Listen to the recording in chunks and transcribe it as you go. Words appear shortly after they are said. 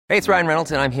Hey, it's Ryan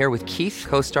Reynolds, and I'm here with Keith,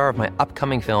 co-star of my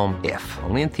upcoming film, If,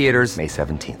 only in theaters May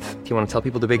 17th. Do you want to tell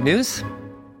people the big news?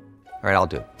 All right, I'll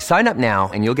do it. Sign up now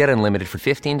and you'll get unlimited for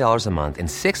 $15 a month and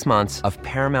 6 months of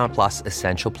Paramount Plus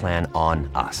Essential Plan on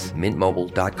us.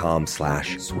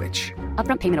 MintMobile.com/switch.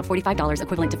 Upfront payment of $45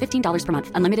 equivalent to $15 per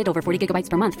month. Unlimited over 40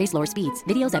 gigabytes per month. Face lower speeds.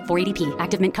 Videos at 480p.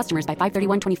 Active Mint customers by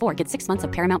 531.24 get 6 months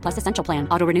of Paramount Plus Essential Plan.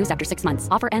 Auto renews after 6 months.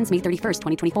 Offer ends May 31st,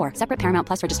 2024. Separate Paramount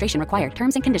Plus registration required.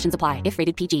 Terms and conditions apply if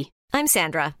rated PG. I'm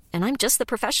Sandra, and I'm just the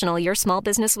professional your small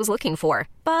business was looking for.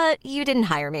 But you didn't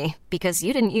hire me because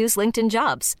you didn't use LinkedIn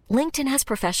Jobs. LinkedIn has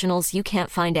professionals you can't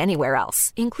find anywhere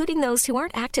else, including those who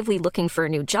aren't actively looking for a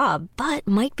new job, but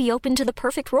might be open to the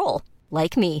perfect role,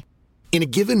 like me. In a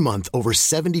given month, over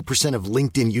 70% of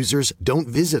LinkedIn users don't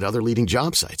visit other leading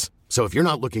job sites. So if you're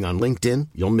not looking on LinkedIn,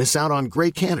 you'll miss out on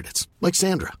great candidates like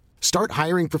Sandra. Start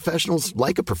hiring professionals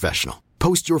like a professional.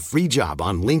 Post your free job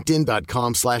on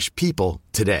linkedin.com/people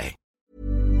today.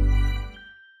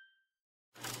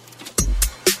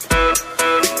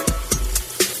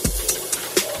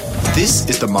 This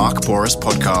is the Mark Bouris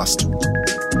Podcast.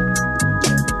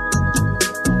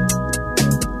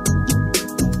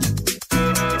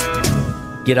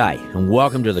 G'day and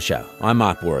welcome to the show. I'm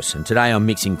Mark Bouris and today I'm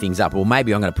mixing things up, or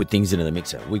maybe I'm going to put things into the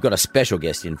mixer. We've got a special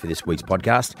guest in for this week's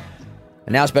podcast,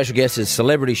 and our special guest is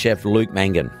celebrity chef Luke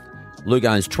Mangan. Luke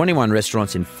owns 21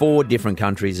 restaurants in 4 different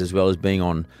countries, as well as being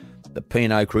on the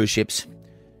P&O cruise ships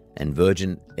and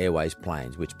Virgin Airways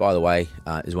planes, which, by the way,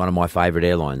 is one of my favourite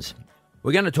airlines.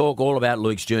 We're going to talk all about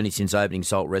Luke's journey since opening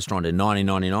Salt Restaurant in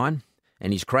 1999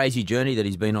 and his crazy journey that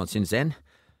he's been on since then.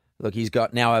 Look, he's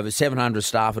got now over 700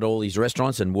 staff at all these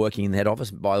restaurants and working in the head office.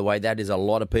 By the way, that is a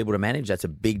lot of people to manage. That's a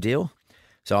big deal.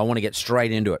 So I want to get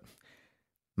straight into it.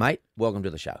 Mate, welcome to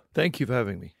the show. Thank you for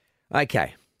having me.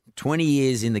 Okay, 20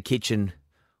 years in the kitchen,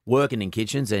 working in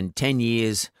kitchens, and 10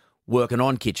 years working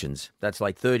on kitchens. That's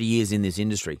like 30 years in this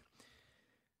industry.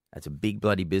 That's a big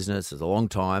bloody business. It's a long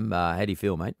time. How do you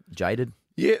feel, mate? Jaded?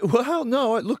 Yeah, well,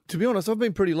 no, look, to be honest, I've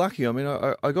been pretty lucky. I mean,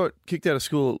 I got kicked out of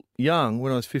school young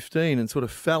when I was 15 and sort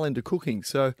of fell into cooking.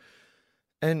 So,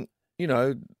 and, you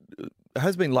know, it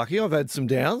has been lucky. I've had some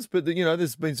downs, but, you know,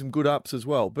 there's been some good ups as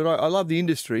well. But I love the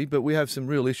industry, but we have some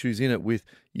real issues in it with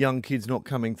young kids not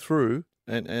coming through.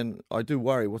 And I do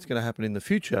worry what's going to happen in the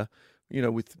future, you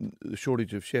know, with the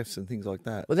shortage of chefs and things like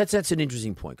that. Well, that's an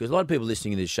interesting point, because a lot of people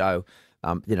listening to this show,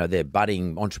 you know, they're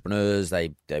budding entrepreneurs.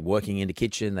 They're working in the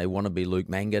kitchen. They want to be Luke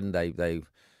Mangan.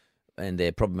 And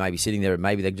they're probably maybe sitting there and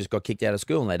maybe they just got kicked out of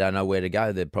school and they don't know where to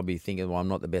go. They're probably thinking, well, I'm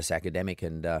not the best academic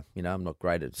and, you know, I'm not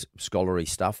great at scholarly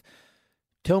stuff.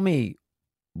 Tell me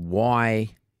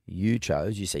why you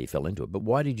chose, you say you fell into it, but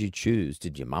why did you choose?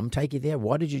 Did your mum take you there?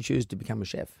 Why did you choose to become a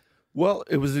chef? Well,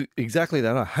 it was exactly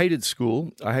that. I hated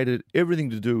school. I hated everything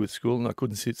to do with school, and I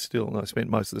couldn't sit still. And I spent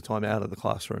most of the time out of the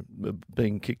classroom,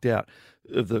 being kicked out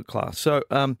of the class. So,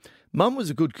 Mum was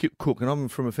a good cook, and I'm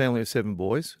from a family of 7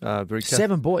 boys. Very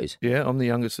 7 boys? Yeah, I'm the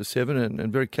youngest of 7,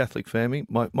 and very Catholic family.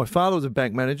 My father was a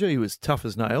bank manager. He was tough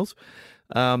as nails.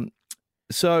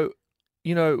 So,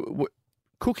 you know,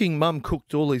 cooking, Mum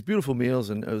cooked all these beautiful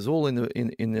meals, and it was all in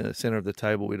the centre of the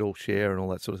table. We'd all share and all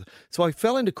that sort of thing. So I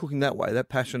fell into cooking that way, that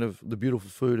passion of the beautiful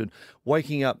food, and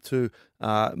waking up to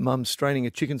Mum straining a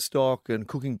chicken stock and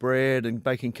cooking bread and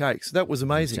baking cakes. That was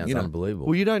amazing. Sounds you know? unbelievable.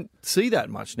 Well, you don't see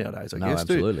that much nowadays, I guess.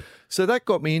 Absolutely. So that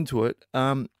got me into it.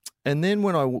 And then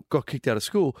when I got kicked out of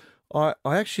school, I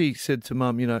actually said to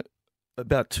Mum, you know,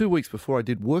 about 2 weeks before I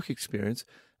did work experience,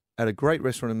 at a great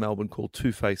restaurant in Melbourne called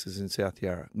Two Faces in South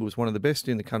Yarra. It was one of the best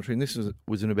in the country, and this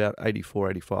was in about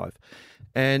 84, 85.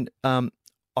 And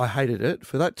I hated it.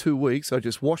 For that 2 weeks, I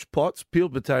just washed pots,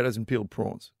 peeled potatoes, and peeled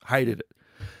prawns. Hated it.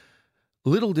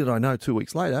 Little did I know, 2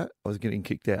 weeks later, I was getting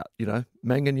kicked out. You know,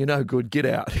 Mangan, you're no good, get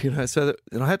out. You know,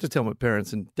 and I had to tell my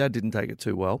parents, and Dad didn't take it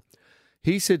too well.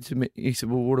 He said to me,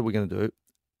 well, what are we going to do?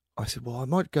 I said, well, I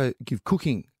might go give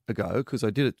cooking a go, because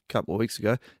I did it a couple of weeks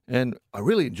ago and I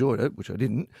really enjoyed it, which I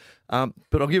didn't,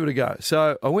 but I'll give it a go.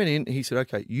 So I went in. He said,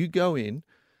 okay, you go in,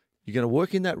 you're going to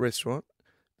work in that restaurant.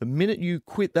 The minute you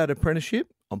quit that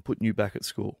apprenticeship, I'm putting you back at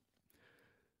school.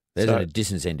 There's a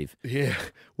disincentive. Yeah.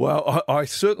 Well, I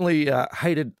certainly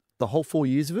hated the whole 4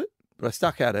 years of it, but I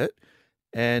stuck at it,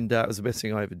 and it was the best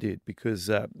thing I ever did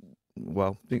because,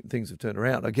 things have turned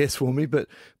around, I guess, for me. But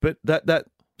that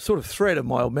sort of threat of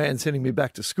my old man sending me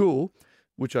back to school,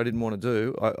 which I didn't want to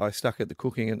do, I stuck at the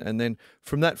cooking. And then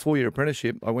from that 4-year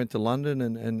apprenticeship, I went to London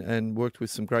and worked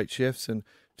with some great chefs, and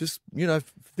just, you know,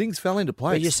 things fell into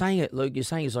place. But you're saying it, Luke,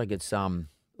 it's like it's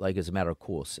a matter of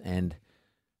course. And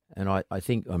I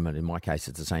think, I mean, in my case,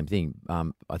 it's the same thing.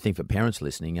 I think for parents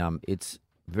listening, it's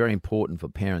very important for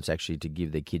parents actually to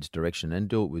give their kids direction and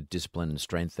do it with discipline and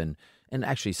strength and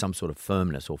actually some sort of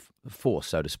firmness or force,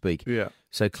 so to speak. Yeah.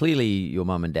 So clearly your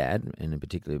mum and dad, and in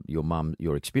particular your mum,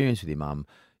 your experience with your mum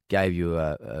gave you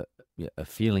a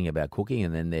feeling about cooking,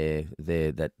 and then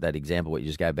that example what you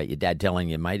just gave about your dad telling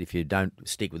you, mate, if you don't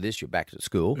stick with this, you're back at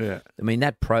school. Yeah. I mean,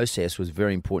 that process was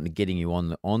very important to getting you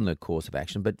on the course of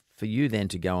action. But for you then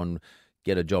to go and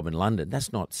get a job in London,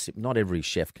 that's not every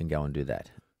chef can go and do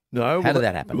that. No. How did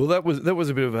that happen? Well, that was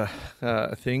a bit of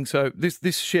a thing. So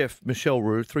this chef, Michel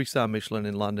Roux, 3-star Michelin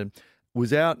in London,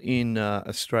 was out in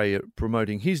Australia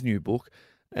promoting his new book,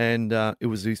 and it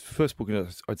was his first book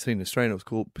I'd seen in Australia. It was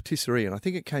called Patisserie, and I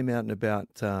think it came out in about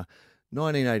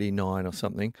 1989 or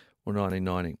something, or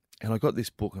 1990. And I got this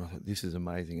book, and I thought, this is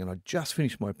amazing. And I just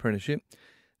finished my apprenticeship,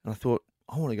 and I thought,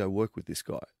 I want to go work with this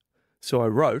guy. So I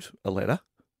wrote a letter.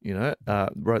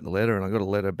 Wrote the letter, and I got a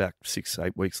letter back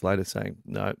 6-8 weeks later saying,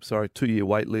 no, sorry, 2-year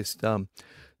wait list.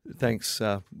 Thanks,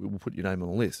 we'll put your name on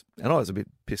the list. And I was a bit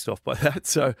pissed off by that.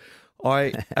 So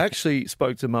I actually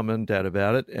spoke to Mum and Dad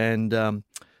about it, and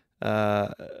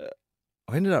I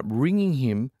ended up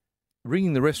ringing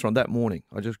the restaurant that morning.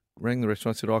 I just rang the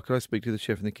restaurant. I said, could I speak to the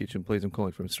chef in the kitchen, please? I'm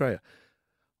calling from Australia.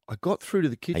 I got through to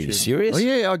the kitchen. Are you serious? Oh,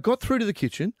 yeah, I got through to the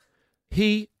kitchen.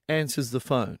 He answers the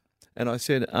phone. And I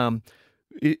said,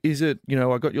 is it,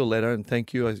 I got your letter and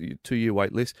thank you, 2-year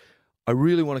wait list. I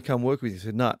really want to come work with you. He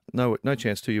said, no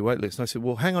chance, 2-year wait list. And I said,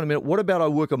 well, hang on a minute. What about I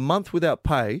work a month without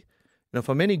pay, and if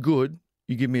I'm any good,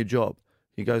 you give me a job?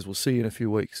 He goes, we'll see you in a few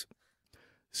weeks.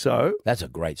 So that's a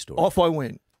great story. Off I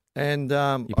went. And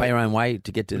you pay your own way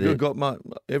to get to the... got my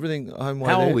everything home way.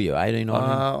 How there. old were you, 18, 19?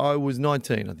 I was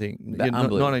 19, I think.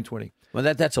 19, 20.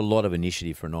 Well, that's a lot of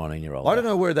initiative for a 19-year-old. I don't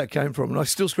know where that came from, and I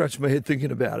still scratch my head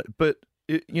thinking about it. But,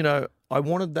 I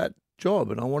wanted that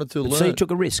job, and I wanted to learn. So you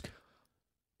took a risk.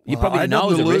 You probably I didn't know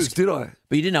it was a risk, did I?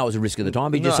 But you didn't know it was a risk at the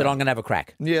time. But you just said, "I'm going to have a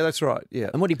crack." Yeah, that's right. Yeah.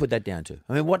 And what do you put that down to?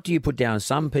 I mean, what do you put down?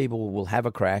 Some people will have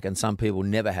a crack, and some people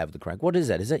never have the crack. What is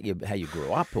that? Is that how you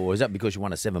grew up, or is that because you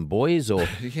won 7 boys, or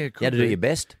you had to do your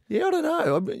best? Yeah, I don't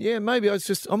know. Maybe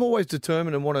I'm always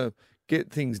determined and want to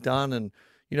get things done. And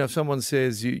if someone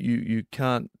says you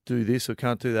can't do this or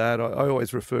can't do that, I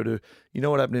always refer to,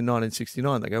 what happened in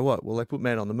 1969? They go, what? Well, they put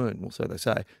man on the moon. Well, so they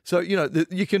say. So,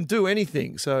 you can do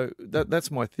anything. So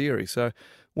that's my theory. So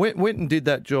went and did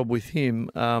that job with him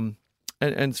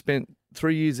and spent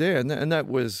 3 years there. And that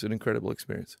was an incredible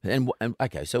experience. And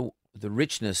okay, so the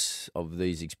richness of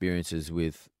these experiences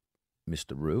with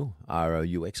Mr. Roux,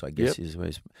 R-O-U-X, I guess,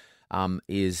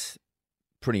 is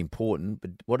pretty important, but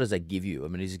what does that give you? I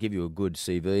mean, does it give you a good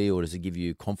CV, or does it give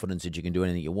you confidence that you can do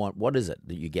anything you want? What is it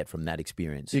that you get from that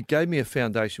experience? It gave me a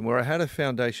foundation where I had a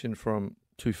foundation from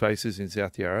Two Faces in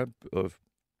South Yarra of,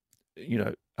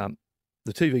 the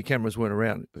TV cameras weren't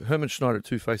around. Herman Schneider at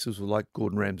Two Faces was like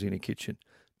Gordon Ramsay in a kitchen,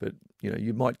 but,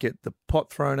 you might get the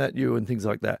pot thrown at you and things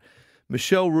like that.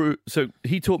 Michel Roux, so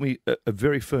he taught me a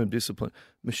very firm discipline.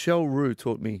 Michel Roux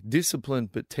taught me discipline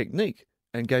but technique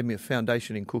and gave me a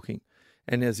foundation in cooking.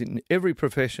 And as in every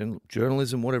profession,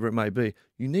 journalism, whatever it may be,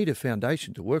 you need a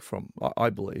foundation to work from,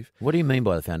 I believe. What do you mean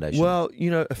by the foundation? Well,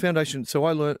 a foundation. So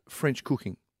I learned French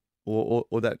cooking or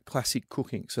that classic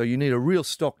cooking. So you need a real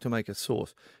stock to make a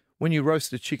sauce. When you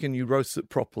roast a chicken, you roast it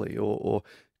properly. Or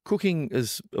cooking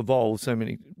has evolved so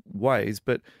many ways,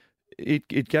 but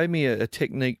it gave me a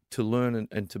technique to learn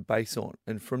and to base on.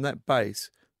 And from that base,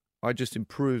 I just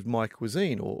improved my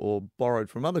cuisine or borrowed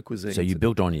from other cuisines. So you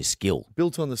built on your skill.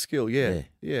 Built on the skill, yeah.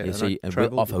 So you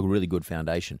off a really good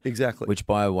foundation. Exactly. Which,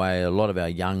 by the way, a lot of our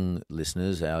young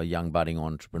listeners, our young budding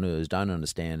entrepreneurs don't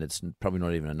understand. It's probably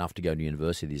not even enough to go to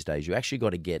university these days. You actually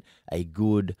got to get a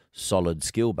good, solid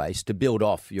skill base to build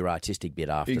off your artistic bit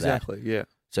after that. Exactly, yeah.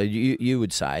 So you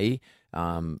would say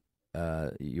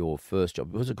your first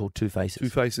job, what was it called? Two Faces? Two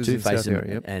Faces in South Yarra,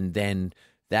 yep. And then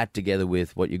that together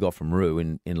with what you got from Roux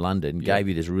in London gave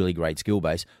you this really great skill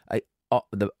base,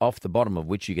 off the bottom of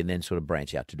which you can then sort of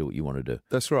branch out to do what you want to do.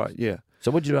 That's right, yeah.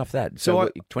 So what did you do after that? So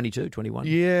 22, 21?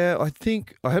 Yeah, I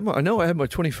think I had my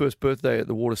 21st birthday at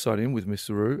the Waterside Inn with Mr.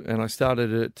 Roux, and I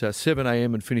started at 7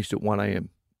 a.m. and finished at 1 a.m.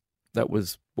 That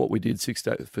was what we did 6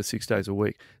 days a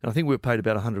week. And I think we were paid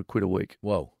about $100 a week.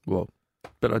 Whoa. Well,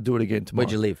 but I'd do it again tomorrow.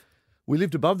 Where'd you live? We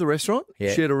lived above the restaurant,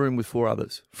 shared a room with 4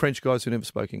 others, French guys who never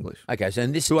spoke English. Okay, so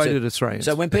who hated Australians.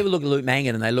 So when people look at Luke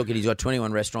Mangan and they look at he's got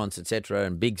 21 restaurants, etc.,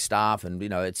 and big staff, and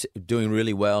it's doing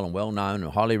really well and well known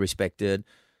and highly respected,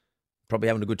 probably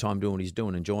having a good time doing what he's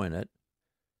doing, enjoying it.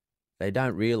 they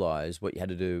don't realise what you had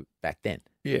to do back then.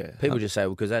 Yeah. People just say,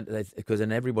 well, because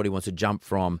then everybody wants to jump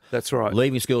from That's right.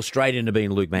 leaving school straight into being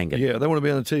Luke Mangan. Yeah, they want to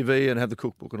be on the TV and have the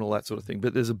cookbook and all that sort of thing.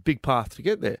 But there's a big path to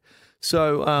get there.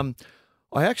 So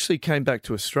I actually came back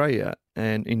to Australia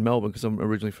and in Melbourne, because I'm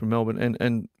originally from Melbourne,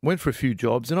 and went for a few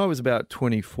jobs. And I was about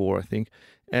 24, I think.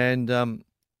 And, I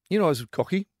was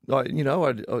cocky. I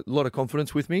had a lot of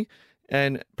confidence with me.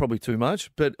 And probably too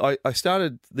much. But I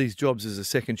started these jobs as a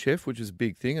second chef, which is a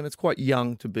big thing. And it's quite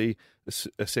young to be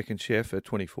a second chef at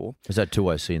 24. Is that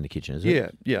 2OC in the kitchen, is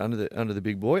it? Yeah, under the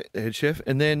big boy, the head chef.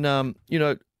 And then,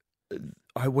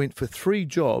 I went for 3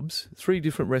 jobs, 3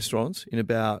 different restaurants in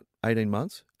about 18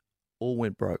 months. All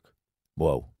went broke.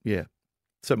 Whoa. Yeah.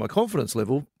 So my confidence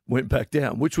level went back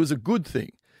down, which was a good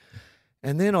thing.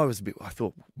 And then I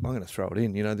thought, I'm going to throw it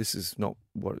in. This is not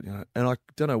what, and I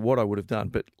don't know what I would have done.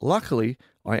 But luckily,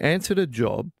 I answered a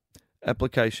job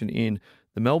application in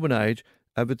the Melbourne Age,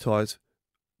 advertised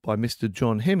by Mr.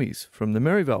 John Hemmies from the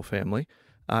Merivale family,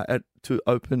 to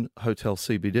open Hotel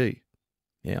CBD.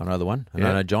 Yeah, I know the one. I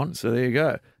know John. So there you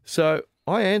go. So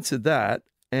I answered that,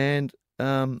 and,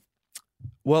 there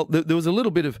was a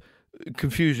little bit of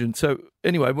confusion. So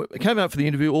anyway, I came out for the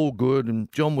interview, all good,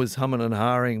 and John was humming and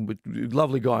hawing,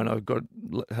 lovely guy, and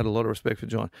had a lot of respect for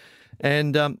John.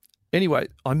 And anyway,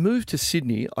 I moved to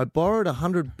Sydney. I borrowed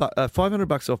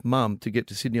 $500 off Mum to get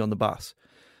to Sydney on the bus.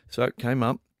 So it came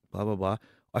up, blah blah blah.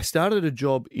 I started a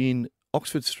job in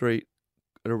Oxford Street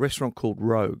at a restaurant called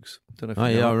Rogues. Don't know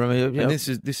if you know I remember. And this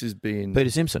is being Peter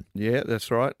Simpson. Yeah,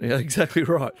 that's right. Yeah, exactly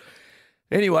right.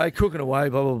 Anyway, cooking away,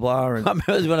 blah blah blah. And I remember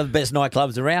it was one of the best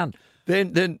nightclubs around.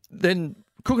 Then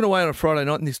cooking away on a Friday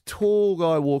night, and this tall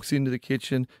guy walks into the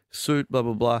kitchen, suit, blah,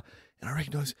 blah, blah. And I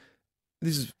recognise,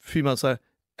 this is a few months later,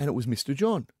 and it was Mr.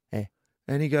 John. Yeah.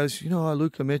 And he goes,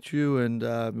 Luke, I met you,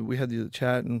 and we had the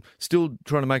chat, and still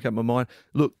trying to make up my mind.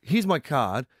 Look, here's my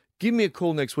card. Give me a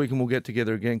call next week, and we'll get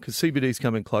together again, because CBD's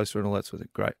coming closer and all that sort of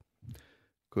thing. Great.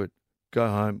 Good. Go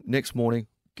home. Next morning,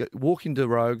 walk into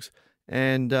Rogues,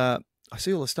 and I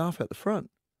see all the staff out the front.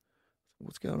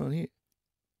 What's going on here?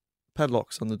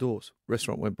 Padlocks on the doors.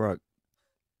 Restaurant went broke.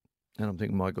 And I'm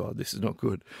thinking, my God, this is not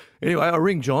good. Anyway, I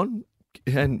ring John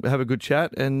and have a good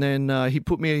chat. And then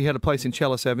he had a place in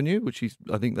Chalice Avenue, which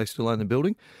I think they still own the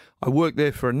building. I worked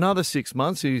there for another 6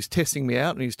 months. He was testing me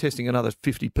out, and he was testing another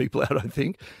 50 people out, I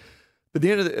think. But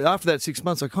after that 6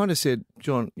 months, I kind of said,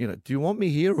 John, do you want me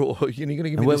here, or are you going to give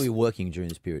me And where this? were you working during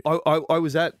this period? I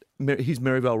was at his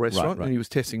Merivale restaurant, Right. and he was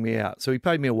testing me out. So he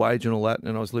paid me a wage and all that,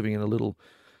 and I was living in a little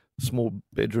small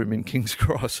bedroom in King's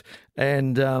Cross.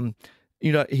 And,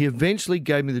 he eventually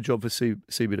gave me the job for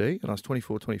CBD, and I was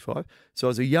 24, 25. So I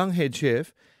was a young head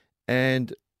chef,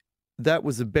 and that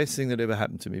was the best thing that ever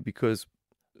happened to me, because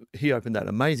he opened that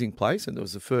amazing place, and it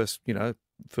was the first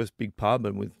big pub,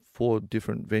 and with 4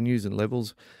 different venues and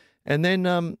levels. And then,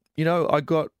 I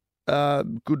got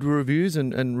good reviews,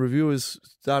 and reviewers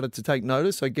started to take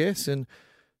notice, I guess. And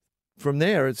from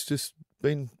there, it's just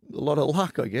been a lot of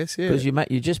luck, I guess. Yeah. Because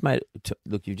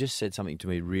you just said something to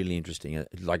me really interesting.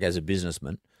 Like, as a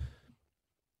businessman,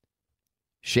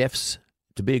 chefs,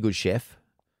 to be a good chef,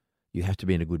 you have to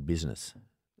be in a good business.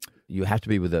 You have to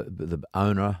be with the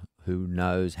owner who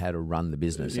knows how to run the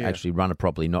business, actually run it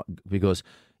properly. Not because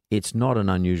it's not an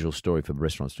unusual story for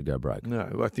restaurants to go broke.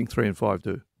 No, I think 3 and 5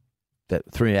 do. That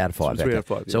 3 out of 5. 3 out of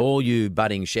 5. Yeah. So all you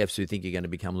budding chefs who think you're going to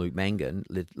become Luke Mangan,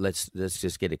 let's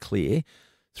just get it clear.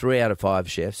 3 out of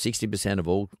 5 chefs, 60% of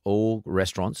all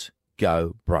restaurants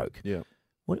go broke. Yeah.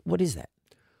 What is that?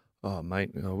 Oh,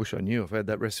 mate, I wish I knew if I had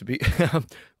that recipe.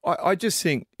 I just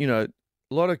think, a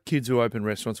lot of kids who open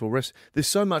restaurants there's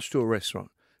so much to a restaurant.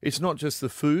 It's not just the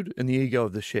food and the ego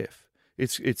of the chef.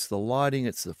 It's the lighting,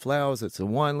 it's the flowers, it's the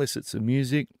wine list, it's the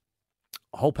music,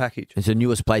 a whole package. It's the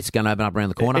newest place going to open up around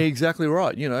the corner. Exactly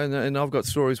right. And I've got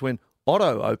stories when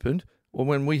Otto opened, or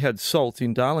when we had Salt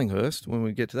in Darlinghurst, when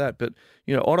we get to that. But,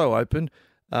 Otto opened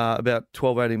about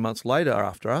 12, 18 months later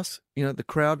after us. The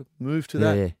crowd moved to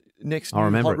that next new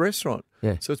hot restaurant.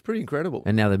 Yeah. So it's pretty incredible.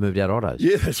 And now they've moved out Otto's.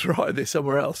 Yeah, that's right. They're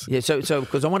somewhere else. Yeah, so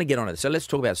because I want to get on it. So let's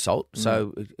talk about Salt.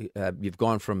 So you've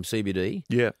gone from CBD.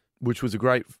 Yeah, which was a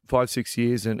great 5-6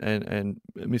 years, and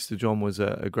Mr. John was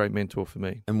a great mentor for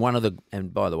me.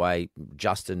 And by the way,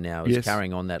 Justin now is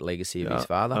carrying on that legacy of his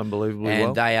father. Unbelievably well.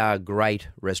 And they are great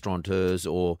restaurateurs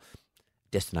or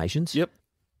destinations. Yep.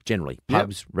 Generally,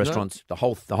 pubs, restaurants, the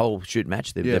whole shoot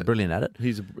match. They're brilliant at it.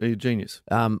 He's a genius.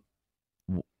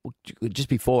 Just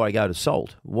before I go to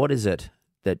Salt, what is it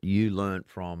that you learnt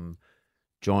from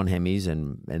John Hemmy's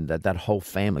and that whole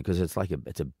family, because it's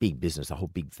a big business, a whole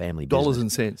big family business. Dollars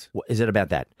and cents. Is it about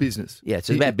that? Business. Yeah, it's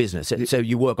about business. So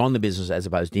you work on the business as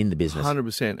opposed to in the business.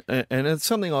 100%. And it's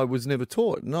something I was never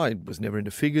taught. And I was never into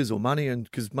figures or money, and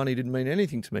because money didn't mean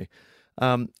anything to me.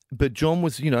 But John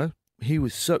was, he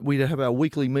was we'd have our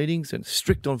weekly meetings and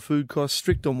strict on food costs,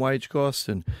 strict on wage costs,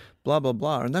 and blah, blah,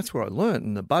 blah. And that's where I learned,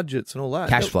 and the budgets and all that.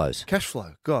 Cash flows. Cash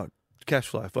flow. God, cash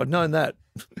flow. If I'd known that.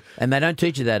 And they don't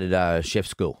teach you that at chef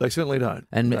school. They certainly don't.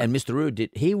 And Mr. Rue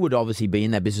he would obviously be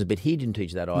in that business, but he didn't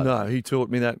teach that either. No, he taught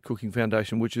me that cooking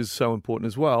foundation, which is so important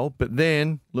as well. But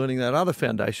then learning that other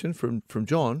foundation from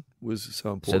John was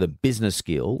so important. So the business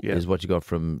skill is what you got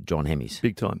from John Hemmy's.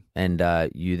 Big time. And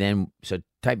you then, so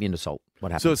take me into Salt.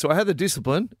 What happened? So I had the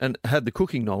discipline and had the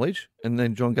cooking knowledge, and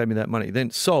then John gave me that money.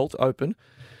 Then Salt opened.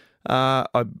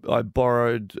 I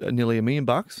borrowed nearly $1 million.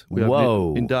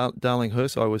 Whoa! In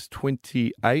Darlinghurst, I was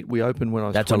 28. We opened when I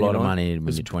was 29. That's a lot of money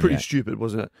when you're 28. Pretty stupid,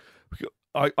 wasn't it?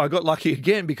 I got lucky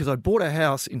again because I bought a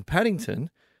house in Paddington,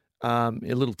 a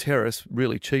little terrace,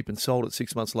 really cheap, and sold it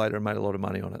 6 months later and made a lot of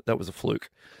money on it. That was a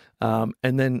fluke. And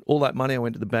then all that money, I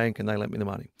went to the bank and they lent me the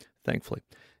money, thankfully.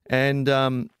 And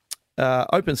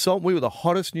opened Salt. We were the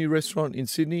hottest new restaurant in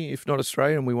Sydney, if not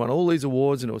Australia, and we won all these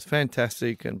awards, and it was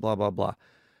fantastic and blah, blah, blah.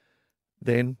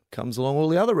 Then comes along all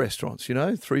the other restaurants,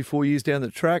 3-4 years down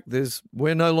the track,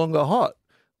 we're no longer hot.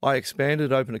 I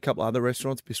expanded, opened a couple of other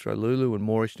restaurants, Bistro Lulu and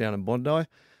Moorish down in Bondi.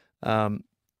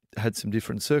 Had some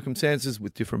different circumstances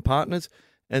with different partners.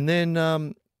 And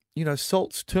then,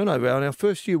 Salt's turnover. In our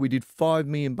first year, we did $5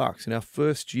 million in our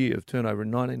first year of turnover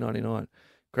in 1999.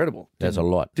 Incredible. That's a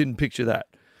lot. Didn't picture that.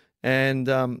 And,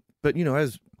 but,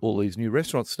 as all these new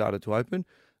restaurants started to open,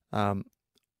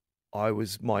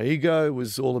 my ego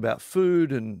was all about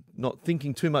food and not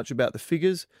thinking too much about the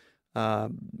figures.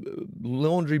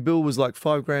 Laundry bill was like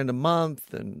 $5,000 a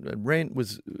month, and rent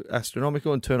was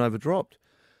astronomical, and turnover dropped.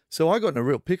 So I got in a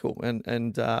real pickle,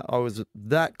 and I was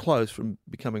that close from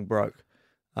becoming broke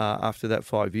after that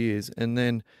 5 years. And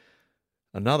then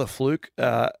another fluke,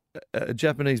 a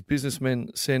Japanese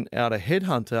businessman sent out a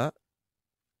headhunter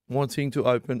wanting to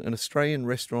open an Australian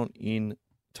restaurant in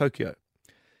Tokyo.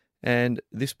 And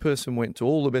this person went to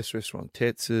all the best restaurants,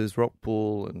 Tetz's,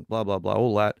 Rockpool, and blah, blah, blah,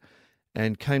 all that,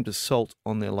 and came to Salt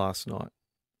on their last night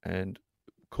and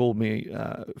called me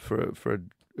for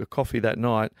a coffee that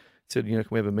night, said, can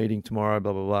we have a meeting tomorrow,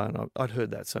 blah, blah, blah. And I'd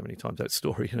heard that so many times, that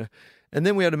story, And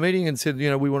then we had a meeting and said,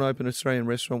 we want to open an Australian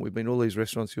restaurant. We've been to all these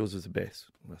restaurants. Yours is the best.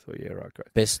 And I thought, yeah, right,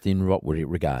 great. Best in what would it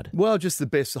regard? Well, just the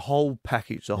best, the whole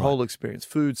package, the whole experience,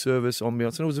 food, service,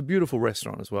 ambiance. And it was a beautiful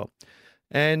restaurant as well.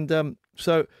 And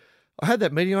so I had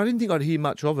that meeting. I didn't think I'd hear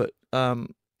much of it.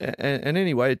 And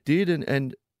anyway, it did.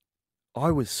 And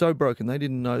I was so broken. They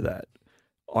didn't know that.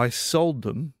 I sold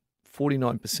them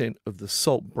 49% of the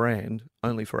Salt brand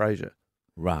only for Asia.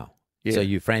 Wow. Yeah. So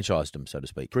you franchised them, so to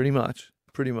speak. Pretty much.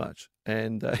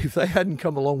 And if they hadn't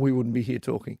come along, we wouldn't be here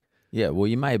talking. Yeah, well,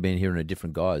 you may have been hearing a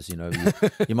different guys. You might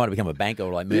have become a banker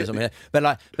or like me or something. But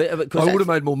I would have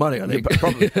made more money, I think.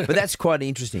 Probably. But that's quite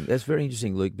interesting. That's very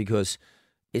interesting, Luke, because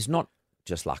it's not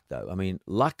just luck, though. I mean,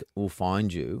 luck will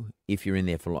find you if you're in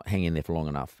there hang in there for long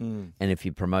enough, and if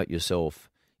you promote yourself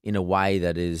in a way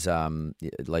that is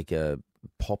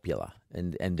popular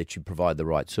and that you provide the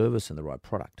right service and the right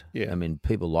product. Yeah. I mean,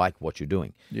 people like what you're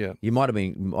doing. Yeah. You might have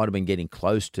been getting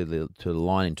close to the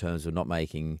line in terms of not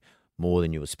making more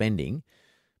than you were spending,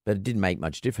 but it didn't make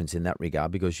much difference in that regard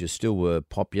because you still were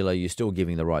popular. You're still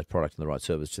giving the right product and the right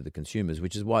service to the consumers,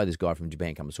 which is why this guy from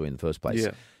Japan came and saw you in the first place.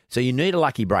 Yeah. So you need a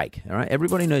lucky break, all right?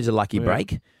 Everybody needs a lucky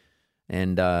break.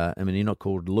 And, you're not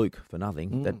called Luke for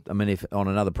nothing. If on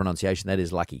another pronunciation, that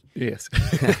is lucky. Yes.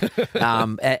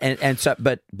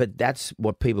 But that's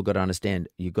what people got to understand.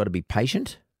 You've got to be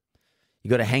patient. You've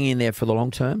got to hang in there for the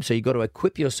long term. So you've got to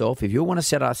equip yourself. If you want to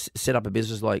set up a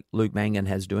business like Luke Mangan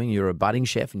has doing, you're a budding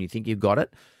chef and you think you've got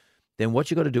it, then what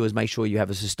you've got to do is make sure you have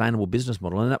a sustainable business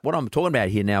model. And what I'm talking about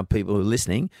here now, people who are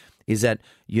listening, is that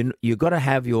you've got to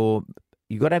have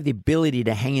the ability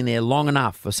to hang in there long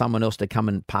enough for someone else to come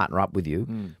and partner up with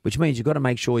you, which means you've got to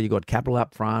make sure you've got capital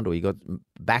up front or you've got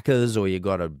backers or you've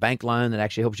got a bank loan that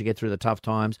actually helps you get through the tough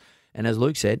times. And as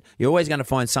Luke said, you're always going to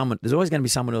find someone. There's always going to be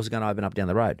someone else going to open up down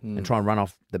the road and try and run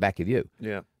off the back of you.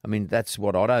 Yeah. I mean, that's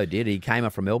what Otto did. He came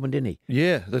up from Melbourne, didn't he?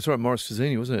 Yeah, that's right. Morris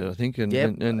Fazzini, wasn't it? I think.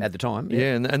 And at the time.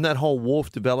 Yeah, and that whole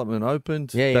wharf development opened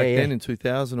back then in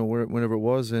 2000 or whenever it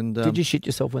was. And did you shit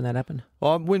yourself when that happened?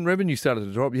 When revenue started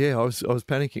to drop, I was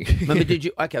panicking. Remember, did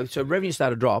you? Okay, so revenue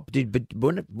started to drop.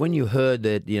 But when you heard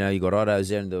that, you got Otto's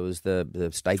there and there was the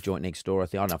steak joint next door, I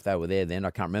don't know if they were there then. I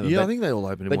can't remember. Yeah, I think they all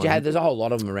opened. But there's a whole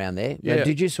lot of them around there. Yeah.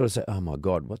 Did you sort of say, "Oh my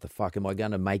God, what the fuck? Am I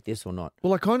going to make this or not?"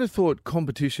 Well, I kind of thought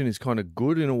competition is kind of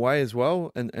good in a way as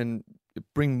well, and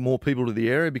bring more people to the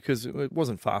area because it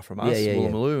wasn't far from us,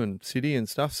 Woolloomooloo and City and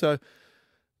stuff. So,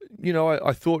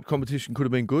 I thought competition could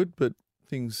have been good, but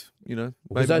things,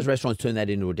 Because those restaurants turned that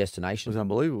into a destination. It was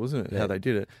unbelievable, wasn't it? Yeah. How they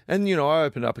did it. And, I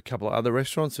opened up a couple of other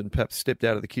restaurants and perhaps stepped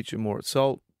out of the kitchen more at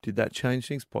Salt. Did that change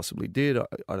things? Possibly did.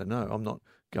 I don't know. I'm not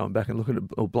going back and looking at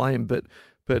or blame, but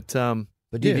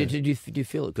did you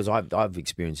feel it? Because I've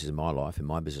experienced this in my life, in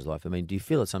my business life. I mean, do you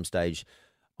feel at some stage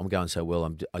I'm going so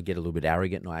well, I get a little bit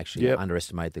arrogant and I actually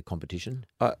underestimate the competition?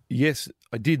 Yes,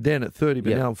 I did then at 30,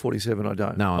 but now I'm 47. I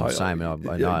don't. No, I'm the same.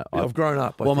 I know. I've grown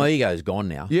up. My ego's gone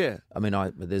now. Yeah. I mean,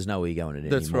 there's no ego in it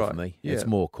That's anymore right. for me. Yeah. It's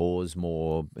more cause,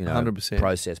 more 100%.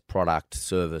 process, product,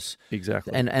 service.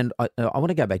 Exactly. And I want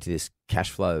to go back to this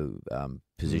cash flow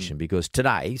position because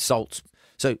today Salt's.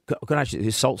 So, can I actually,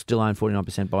 is Salt still owned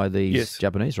 49% by these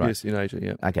Japanese, right? Yes, in Asia,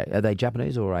 yeah. Okay, are they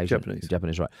Japanese or Asian? Japanese.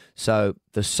 Japanese, right. So,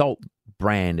 the Salt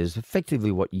brand is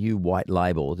effectively what you white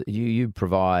label. You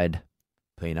provide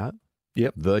Pinot,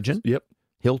 Virgin,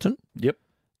 Hilton,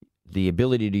 the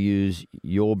ability to use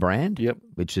your brand,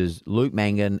 which is Luke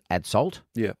Mangan at Salt,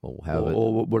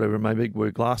 or whatever it may be.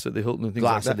 We're glass at the Hilton and things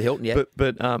like that. Glass at the Hilton, yeah.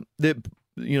 But they're,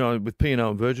 with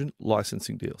Pinot and Virgin,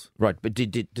 licensing deals. Right, but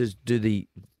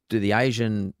do the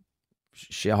Asian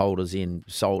shareholders in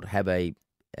Salt have a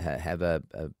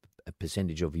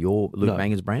percentage of your Luke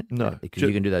Mangan's brand? No, because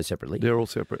you can do those separately. They're all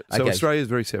separate. So Australia is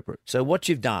very separate. So what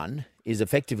you've done is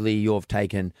effectively you've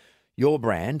taken your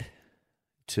brand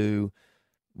to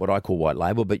what I call white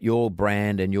label, but your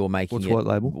brand and you're making What's white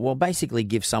label? Well, basically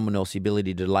give someone else the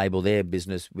ability to label their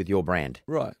business with your brand.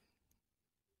 Right.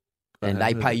 And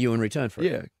they pay you in return for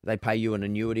it. Yeah. They pay you an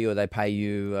annuity or they pay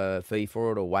you a fee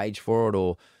for it or wage for it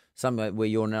or something where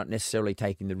you're not necessarily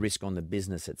taking the risk on the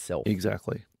business itself.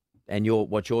 Exactly. And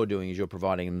what you're doing is you're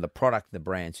providing them the product and the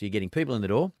brand. So you're getting people in the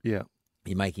door. Yeah.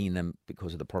 You're making them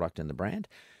because of the product and the brand.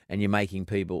 And you're making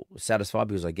people satisfied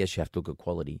because I guess you have to look at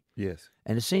quality. Yes.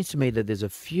 And it seems to me that there's a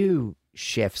few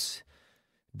chefs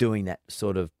doing that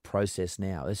sort of process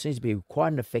now. There seems to be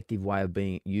quite an effective way of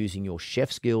using your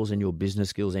chef skills and your business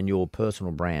skills and your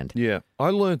personal brand. Yeah.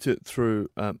 I learned it through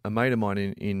a mate of mine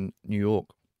in New York.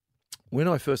 When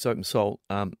I first opened Salt,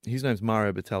 his name's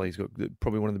Mario Batali. He's got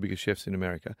probably one of the biggest chefs in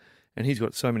America, and he's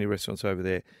got so many restaurants over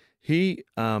there. He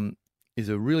is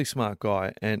a really smart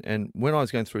guy, and when I was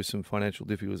going through some financial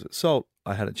difficulties at Salt,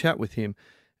 I had a chat with him,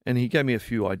 and he gave me a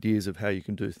few ideas of how you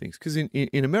can do things. Because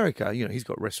in America, he's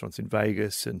got restaurants in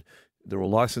Vegas, and they're all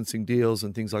licensing deals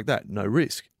and things like that. No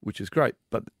risk, which is great,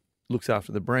 but looks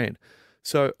after the brand.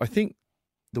 So I think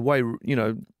the way,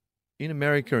 in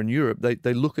America and Europe,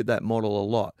 they look at that model a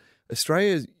lot.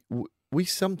 Australia, we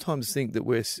sometimes think that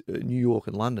we're New York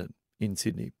and London in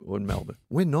Sydney or in Melbourne.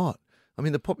 We're not. I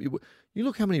mean, you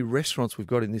look how many restaurants we've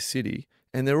got in this city,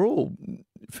 and they're all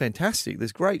fantastic.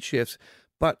 There's great chefs,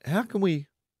 but how can we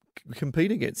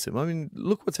compete against them? I mean,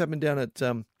 look what's happened down at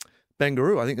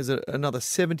Barangaroo. I think there's another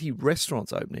 70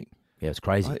 restaurants opening. Yeah, it's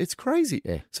crazy. It's crazy.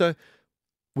 Yeah. So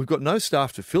we've got no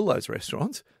staff to fill those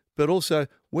restaurants. But also,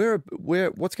 what's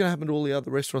going to happen to all the other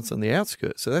restaurants on the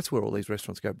outskirts? So that's where all these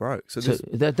restaurants go broke. So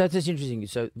that's interesting.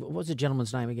 So what's the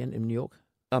gentleman's name again in New York?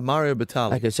 Mario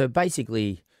Batali. Okay, so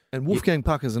basically... And Wolfgang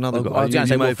Puck is another guy. I was going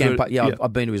to say Wolfgang Puck. Yeah,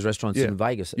 I've been to his restaurants in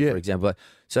Vegas, for example.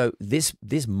 So this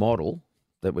model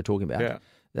that we're talking about,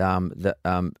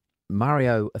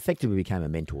 Mario effectively became a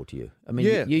mentor to you. I mean,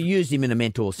 you used him in a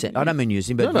mentor sense. I don't mean use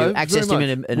him, but you accessed him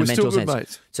in a mentor sense.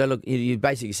 Mates. So look, you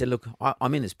basically said, look,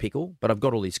 I'm in this pickle, but I've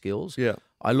got all these skills. Yeah.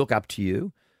 I look up to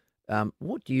you.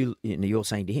 What do you're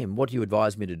saying to him, what do you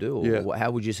advise me to do? Or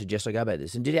how would you suggest I go about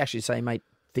this? And did he actually say, mate,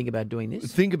 think about doing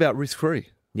this? Think about risk-free.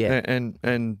 Yeah. And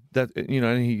that,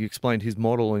 and he explained his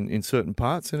model in certain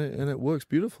parts, and it works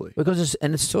beautifully. Because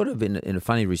it's sort of, in a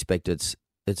funny respect, it's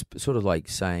sort of like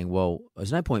saying, well,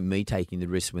 there's no point in me taking the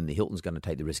risk when the Hilton's going to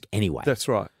take the risk anyway. That's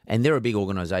right. And they're a big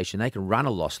organisation. They can run a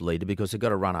loss leader because they've got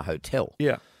to run a hotel.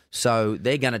 Yeah. So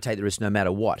they're going to take the risk no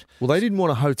matter what. Well, they didn't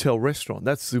want a hotel restaurant.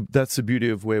 That's the beauty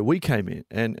of where we came in.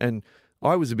 And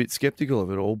I was a bit sceptical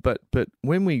of it all. But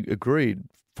when we agreed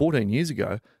 14 years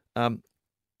ago,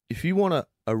 if you want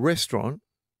a restaurant,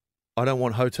 I don't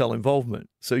want hotel involvement.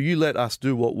 So you let us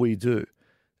do what we do.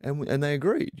 And they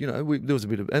agreed. There was a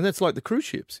bit of, and that's like the cruise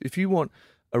ships. If you want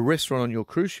a restaurant on your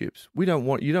cruise ships, you don't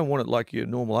want it like your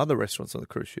normal other restaurants on the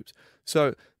cruise ships.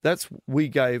 So we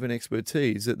gave an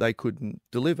expertise that they couldn't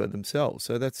deliver themselves.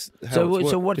 So that's how so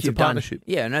what it's you've a partnership.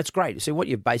 done, yeah, and that's great. So what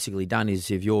you've basically done is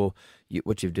you've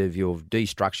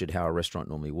destructured how a restaurant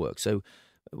normally works. So,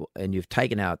 and you've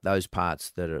taken out those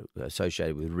parts that are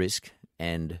associated with risk,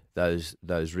 and those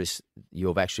risks,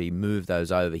 you've actually moved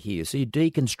those over here. So you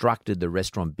deconstructed the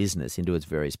restaurant business into its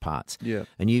various parts. Yeah.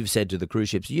 And you've said to the cruise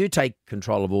ships, you take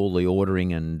control of all the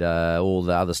ordering and all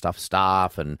the other stuff,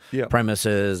 staff and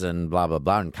premises and blah, blah,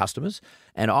 blah, and customers.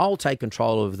 And I'll take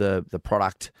control of the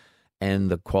product and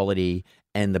the quality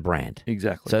and the brand.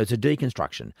 Exactly. So it's a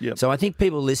deconstruction. Yep. So I think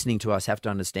people listening to us have to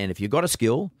understand, if you've got a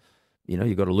skill,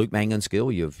 you've got a Luke Mangan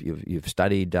skill, you've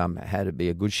studied how to be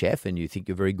a good chef, and you think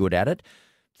you're very good at it,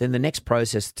 then the next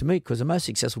process, to me, because the most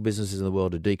successful businesses in the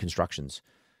world are deconstructions,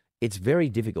 it's very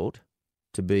difficult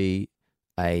to be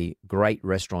a great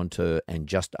restaurateur and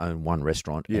just own one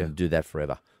restaurant and do that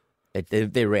forever.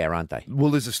 They're rare, aren't they?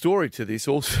 Well, there's a story to this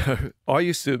also. I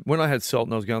used to, when I had Salt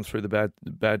and I was going through the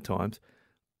bad times,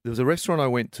 there was a restaurant I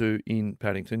went to in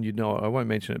Paddington. I won't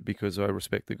mention it because I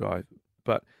respect the guy,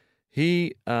 but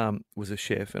he was a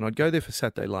chef, and I'd go there for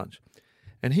Saturday lunch,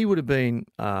 and he would have been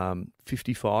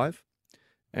 55,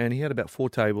 and he had about 4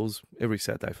 tables every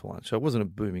Saturday for lunch. So it wasn't a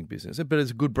booming business, but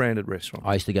it's a good branded restaurant.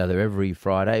 I used to go there every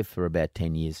Friday for about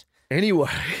 10 years. Anyway,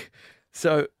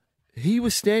 so he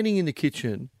was standing in the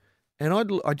kitchen, and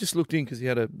I just looked in because he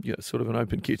had a sort of an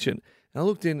open kitchen, and I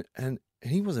looked in, and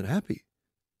he wasn't happy.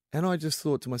 And I just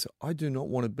thought to myself, I do not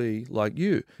want to be like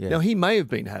you. Yeah. Now, he may have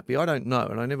been happy. I don't know.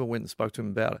 And I never went and spoke to him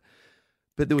about it.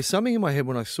 But there was something in my head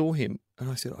when I saw him, and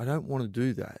I said, I don't want to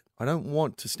do that. I don't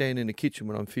want to stand in a kitchen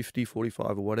when I'm 50,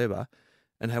 45 or whatever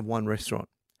and have one restaurant.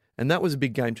 And that was a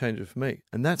big game changer for me.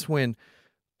 And that's when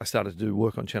I started to do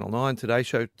work on Channel 9, Today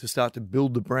Show, to start to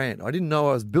build the brand. I didn't know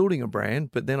I was building a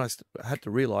brand, but then I had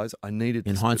to realise I needed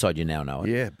to. In hindsight, you now know it.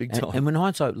 Yeah, big time. And in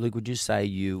hindsight, Luke, would you say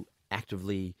you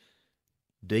actively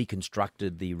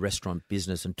deconstructed the restaurant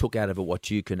business and took out of it what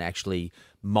you can actually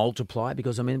multiply?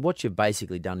 Because, I mean, what you've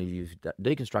basically done is you've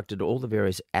deconstructed all the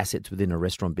various assets within a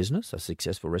restaurant business, a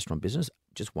successful restaurant business,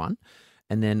 just one.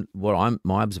 And then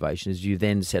my observation is you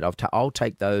then said, I'll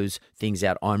take those things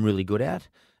out I'm really good at,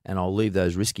 and I'll leave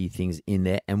those risky things in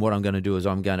there. And what I'm going to do is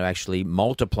I'm going to actually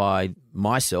multiply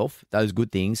myself, those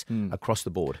good things, across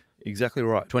the board. Exactly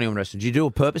right. 21 restaurants. Did you do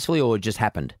it purposefully or it just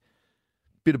happened?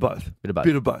 Bit of both.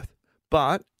 Bit of both.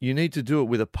 But you need to do it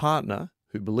with a partner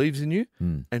who believes in you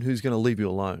and who's going to leave you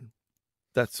alone.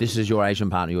 This is your Asian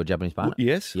partner, your Japanese partner?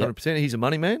 Yes, 100%. He's a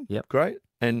money man. Yep. Great.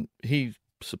 And he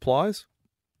supplies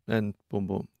and boom,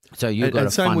 boom. So you've got a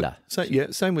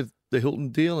funder. Same with the Hilton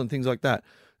deal and things like that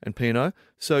and P&O.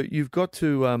 So you've got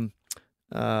to,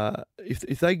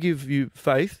 if they give you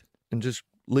faith and just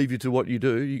leave you to what you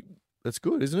do, that's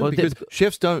good, isn't it? Well, because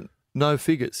chefs don't know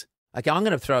figures. Okay, I'm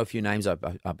going to throw a few names up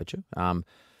at you.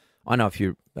 I know a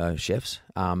few chefs,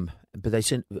 but they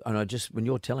sent. And when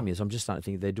you're telling me this, I'm just starting to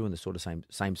think they're doing the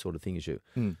same sort of thing as you.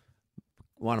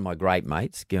 One of my great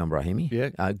mates, Guillaume Brahimi.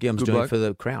 Yeah, Guillaume's doing it for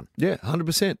the Crown. Yeah,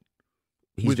 100%.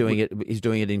 He's doing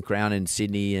it in Crown in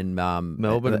Sydney and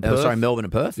Melbourne and Perth. Melbourne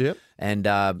and Perth. Yep. And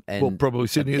probably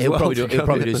Sydney as he'll well.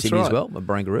 Probably do Sydney right. as well,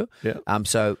 Barangaroo. Yeah.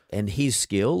 So, and his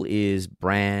skill is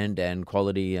brand and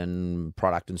quality and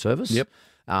product and service. Yep.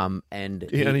 And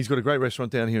he's got a great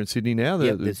restaurant down here in Sydney now.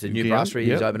 It's a new brasserie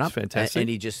he's opened up. Fantastic.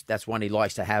 And that's one he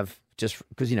likes to have just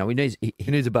because, he needs... He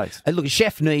needs a base. Look, a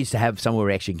chef needs to have somewhere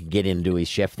where he actually can get in and do his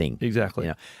chef thing.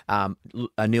 Exactly.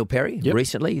 Neil Perry,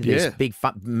 recently, this big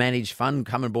managed fund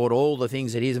come and bought all the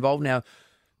things that he's involved now.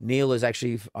 Neil is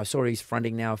actually, I saw he's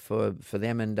fronting now for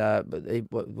them, and they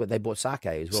bought Sake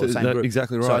as well. Same group.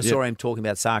 Exactly right. So I saw him talking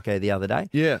about Sake the other day.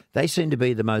 Yeah. They seem to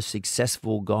be the most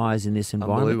successful guys in this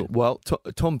environment. Well,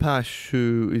 Tom Pash,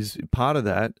 who is part of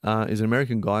that, is an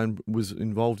American guy and was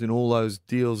involved in all those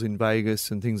deals in Vegas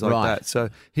and things like that. So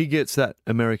he gets that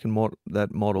American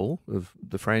model of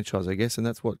the franchise, I guess, and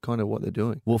that's what they're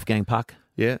doing. Wolfgang Puck.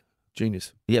 Yeah,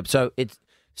 genius. Yep.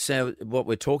 So what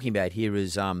we're talking about here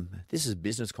is this is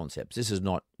business concepts. This is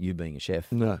not you being a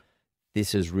chef. No.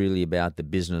 This is really about the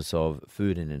business of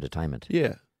food and entertainment.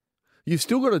 Yeah. You've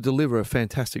still got to deliver a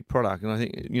fantastic product. And I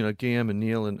think, Guillaume and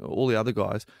Neil and all the other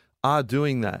guys are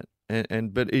doing that.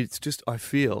 But it's just, I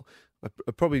feel,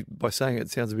 probably by saying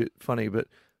it sounds a bit funny, but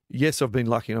yes, I've been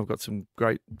lucky and I've got some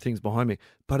great things behind me.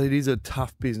 But it is a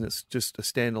tough business, just a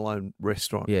standalone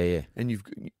restaurant. Yeah. And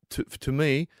to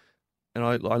me... And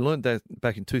I learned that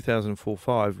back in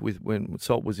 2004-05 when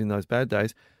Salt was in those bad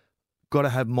days, got to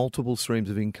have multiple streams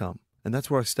of income. And that's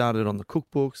where I started on the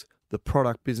cookbooks, the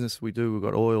product business we do. We've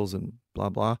got oils and blah,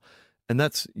 blah. And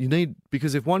that's, you need,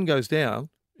 because if one goes down,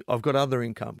 I've got other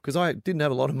income, because I didn't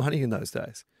have a lot of money in those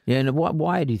days. Yeah, and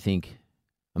why do you think,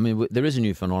 I mean, there is a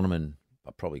new phenomenon,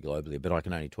 probably globally, but I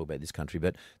can only talk about this country,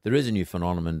 but there is a new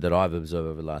phenomenon that I've observed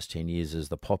over the last 10 years is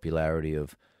the popularity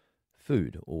of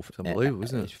food. It's unbelievable,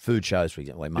 isn't it? Food shows, for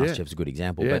example. Like MasterChef's a good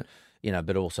example, Yeah.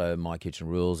 but also My Kitchen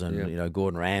Rules and,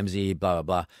 Gordon Ramsay, blah, blah,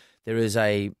 blah. There is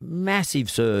a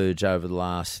massive surge over the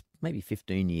last maybe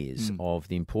 15 years of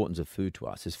the importance of food to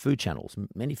us. There's food channels,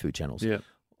 many food channels. Yeah.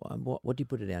 What do you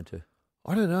put it down to?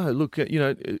 I don't know. Look,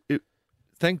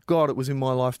 thank God it was in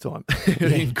my lifetime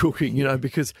in cooking,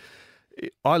 because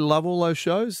I love all those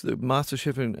shows, the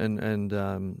MasterChef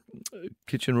and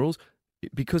Kitchen Rules,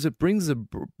 because it brings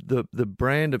the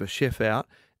brand of a chef out,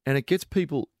 and it gets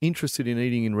people interested in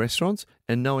eating in restaurants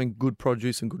and knowing good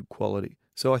produce and good quality.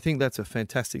 So I think that's a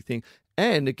fantastic thing,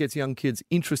 and it gets young kids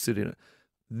interested in it.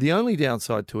 The only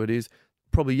downside to it is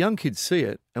probably young kids see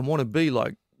it and want to be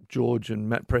like George and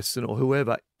Matt Preston or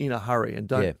whoever in a hurry, and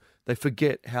they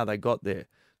forget how they got there.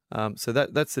 So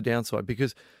that's the downside,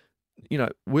 because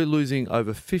we're losing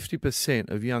over 50%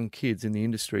 of young kids in the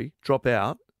industry drop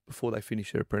out before they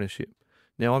finish their apprenticeship.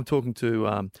 Now I'm talking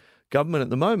to government at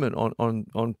the moment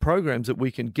on programs that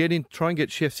we can get in, try and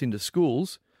get chefs into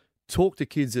schools, talk to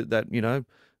kids at that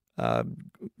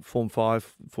Form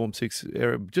 5, Form 6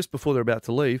 area just before they're about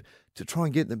to leave, to try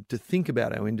and get them to think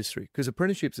about our industry, because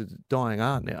apprenticeships are dying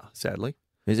art now, sadly.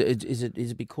 Is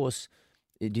it because?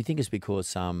 Do you think it's because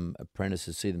some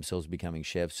apprentices see themselves becoming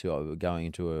chefs who are going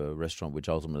into a restaurant which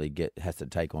ultimately has to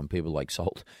take on people like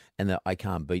salt, and that I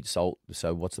can't beat salt,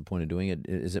 so what's the point of doing it?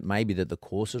 Is it maybe that the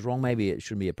course is wrong? Maybe it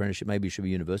shouldn't be apprenticeship. Maybe it should be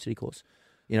a university course.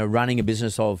 Running a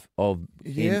business running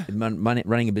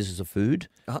a business of food.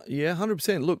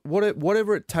 100%. Look,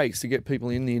 whatever it takes to get people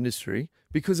in the industry,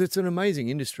 because it's an amazing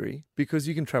industry, because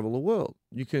you can travel the world.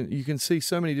 You can see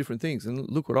so many different things. And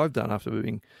look what I've done after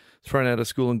being thrown out of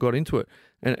school and got into it,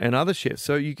 and other chefs.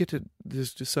 So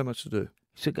there's just so much to do.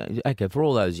 So, okay, for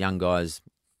all those young guys,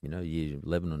 year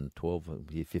 11 and 12,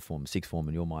 year 5th form, 6th form,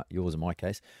 and yours in my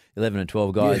case, 11 and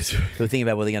 12 guys who are thinking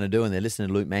about what they're going to do, and they're listening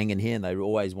to Luke Mangan here, and they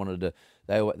always wanted to,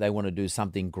 they want to do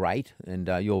something great, and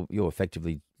you'll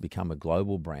effectively become a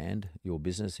global brand, your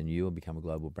business, and you will become a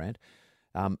global brand.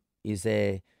 Is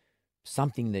there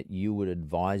something that you would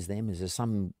advise them? Is there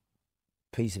some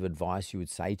piece of advice you would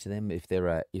say to them if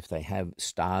they have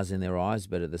stars in their eyes,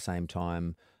 but at the same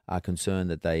time are concerned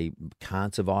that they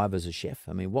can't survive as a chef?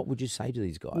 I mean, what would you say to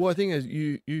these guys? Well, I think, as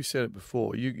you said it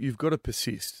before, you've got to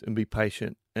persist and be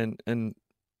patient. And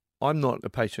I'm not a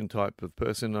patient type of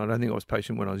person. I don't think I was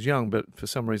patient when I was young, but for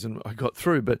some reason I got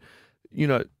through. But,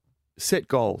 set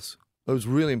goals. It was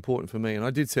really important for me, and I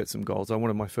did set some goals. I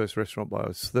wanted my first restaurant by I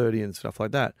was 30 and stuff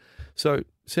like that. So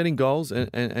setting goals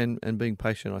and being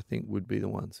patient, I think, would be the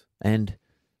ones. And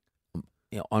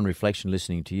on reflection,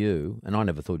 listening to you, and I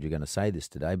never thought you were going to say this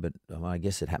today, but I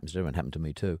guess it happens to everyone, happened to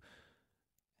me too.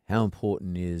 How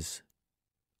important is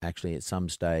actually at some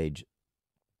stage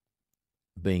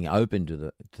being open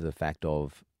to the fact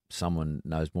of someone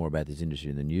knows more about this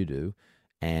industry than you do,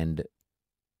 and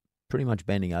pretty much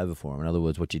bending over for him? In other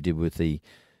words, what you did with the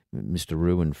Mr.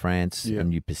 Roux in France,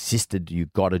 and you persisted, you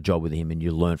got a job with him, and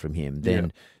you learned from him.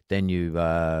 Then you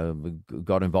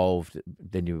got involved.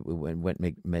 Then you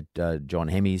met John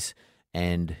Hemmings,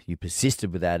 and you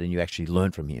persisted with that, and you actually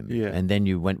learned from him. Yeah. And then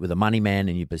you went with a money man,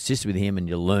 and you persisted with him, and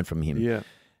you learned from him. Yeah.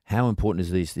 How important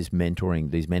is these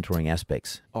mentoring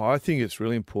aspects? Oh, I think it's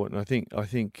really important. I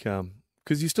think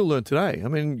because you still learn today. I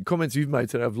mean, comments you've made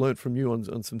today, I've learned from you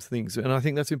on some things, and I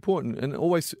think that's important. And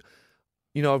always,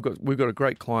 we've got a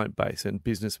great client base and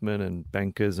businessmen and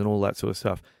bankers and all that sort of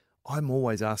stuff. I'm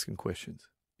always asking questions.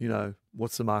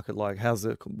 What's the market like?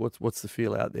 What's the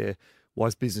feel out there? Why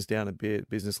is business down a bit?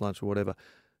 Business lunch or whatever.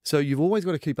 So you've always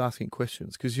got to keep asking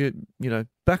questions, because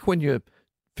back when you're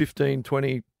 15,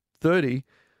 20, 30.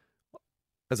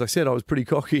 As I said, I was pretty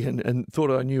cocky and thought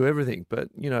I knew everything. But,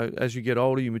 as you get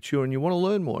older, you mature and you want to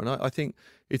learn more. And I think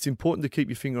it's important to keep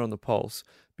your finger on the pulse,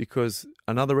 because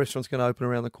another restaurant's going to open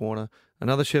around the corner.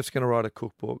 Another chef's going to write a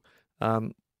cookbook.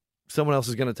 Someone else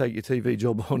is going to take your TV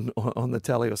job on the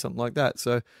tally or something like that.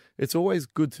 So it's always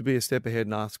good to be a step ahead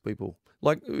and ask people.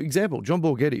 Like, example, John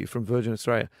Borghetti from Virgin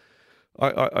Australia.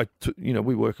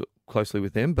 We work closely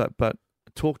with them, but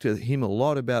talk to him a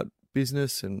lot about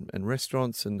business and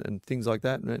restaurants and things like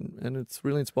that, and it's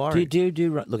really inspiring. Do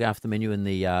you look after the menu in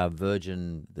the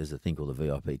Virgin? There's a thing called the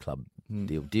VIP Club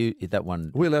deal. Do you, that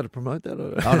one? Are we allowed to promote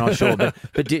that? I'm not sure, but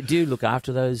do you look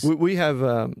after those? We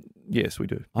have, yes, we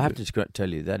do. I have to tell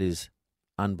you, that is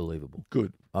unbelievable.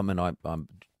 Good. I mean,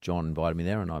 John invited me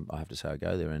there, and I have to say I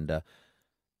go there, and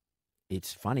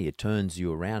it's funny. It turns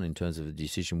you around in terms of the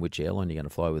decision which airline you're going to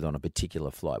fly with on a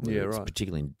particular flight, Yeah, right.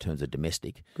 particularly in terms of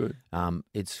domestic. Good.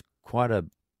 It's quite a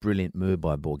brilliant move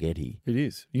by Borghetti. It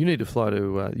is. You need to fly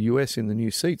to US in the new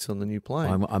seats on the new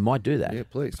plane. I might do that. Yeah,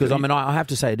 please. Because, I have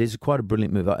to say, it is quite a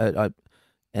brilliant move.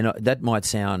 That might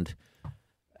sound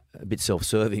a bit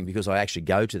self-serving because I actually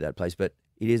go to that place, but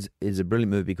it is a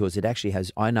brilliant move because it actually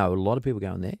has. I know a lot of people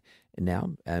going there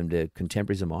now, and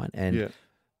contemporaries of mine, and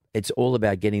it's all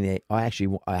about getting there. I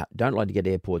don't like to get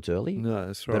to airports early. No,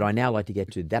 that's right. But I now like to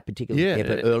get to that particular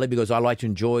airport early because I like to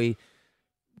enjoy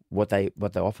what they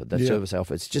offer, the service they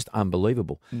offer. It's just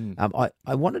unbelievable.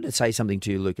 I wanted to say something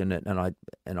to you, Luke, and I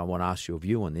want to ask your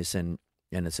view on this, and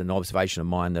it's an observation of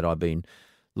mine that I've been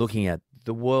looking at.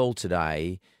 The world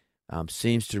today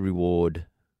seems to reward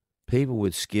people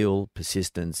with skill,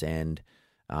 persistence, and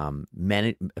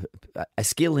a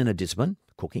skill in a discipline,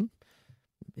 cooking,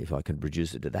 if I can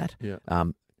reduce it to that. Yeah.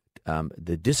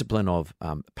 The discipline of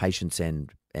patience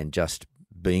and just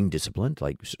being disciplined,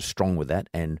 like strong with that,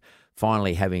 and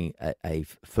finally having a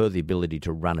further ability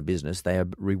to run a business. They are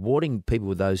rewarding people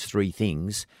with those three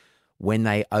things when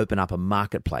they open up a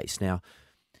marketplace. Now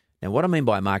what I mean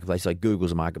by a marketplace, like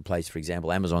Google's a marketplace, for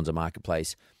example, Amazon's a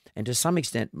marketplace, and to some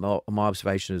extent, my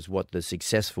observation is what the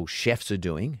successful chefs are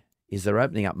doing is they're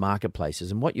opening up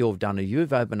marketplaces. And what you've done is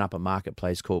you've opened up a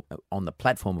marketplace called on the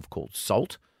platform called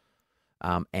Salt,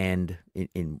 and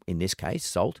in this case,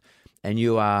 Salt, and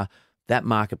that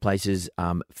marketplace is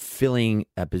filling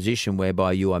a position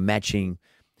whereby you are matching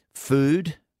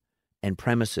food and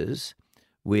premises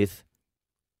with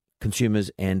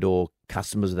consumers and or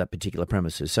customers of that particular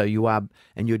premises. So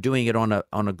you're doing it on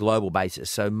a global basis.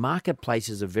 So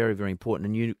marketplaces are very, very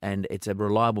important, and it's a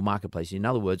reliable marketplace. In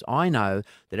other words, I know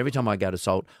that every time I go to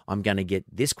Salt, I'm going to get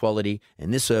this quality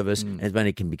and this service, and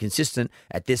it can be consistent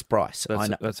at this price.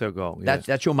 That's our goal. Yes.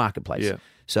 That's your marketplace. Yeah.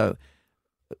 So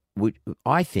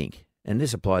I think, and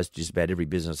this applies to just about every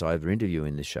business I ever interview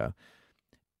in this show,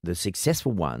 the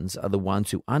successful ones are the ones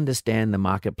who understand the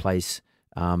marketplace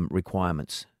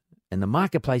requirements. And the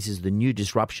marketplace is the new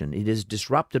disruption. It has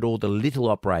disrupted all the little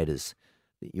operators,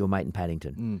 your mate in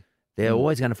Paddington. They're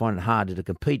always going to find it harder to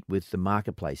compete with the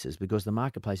marketplaces because the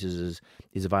marketplaces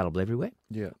is available everywhere.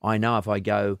 Yeah. I know if I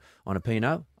go on a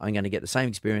Pinot, I'm going to get the same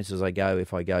experience as I go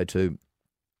if I go to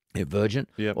Virgin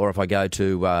or if I go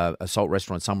to a Salt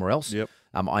restaurant somewhere else. Yep.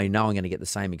 I know I'm going to get the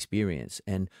same experience.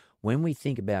 And when we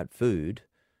think about food,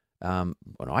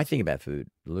 when I think about food,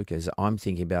 Lucas, I'm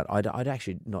thinking about I'd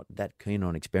actually not that keen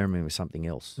on experimenting with something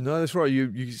else. No, that's right.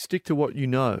 You stick to what you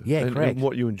know correct. and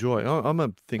what you enjoy. I'm a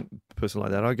person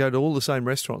like that. I go to all the same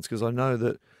restaurants because I know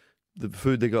that the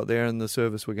food they got there and the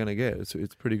service we're going to get,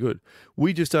 it's pretty good.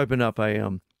 We just opened up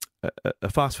a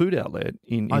fast food outlet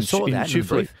in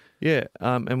Chifley. Yeah,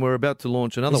 and we're about to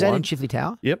launch another one. Is that in Chifley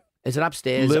Tower? Yep. Is it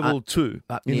upstairs? Level 2.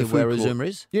 Up in near the where food court. Azuma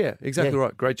is? Yeah, exactly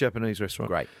right. Great Japanese restaurant.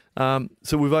 Great.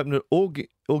 So we've opened an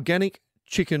organic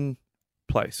chicken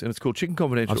place, and it's called Chicken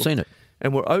Confidential. I've seen it.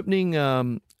 And we're opening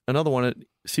another one at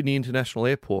Sydney International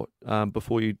Airport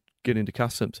before you get into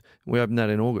customs. We open that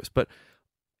in August. But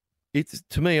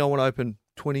to me, I want to open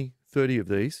 20, 30 of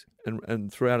these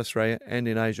and throughout Australia and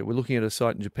in Asia. We're looking at a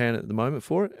site in Japan at the moment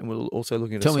for it, and we're also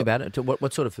looking at Tell me about it.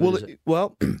 What sort of food is it?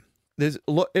 Well, there's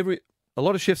a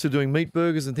lot of chefs are doing meat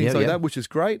burgers and things like that, which is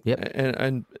great. Yep.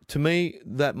 And to me,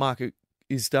 that market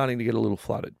is starting to get a little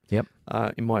flooded. Yep.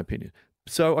 In my opinion.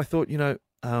 So I thought,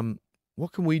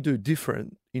 what can we do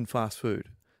different in fast food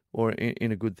or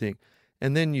in a good thing?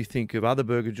 And then you think of other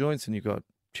burger joints, and you've got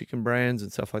chicken brands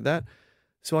and stuff like that.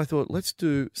 So I thought, let's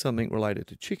do something related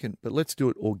to chicken, but let's do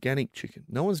it organic chicken.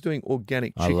 No one's doing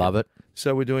organic chicken. I love it.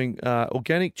 So we're doing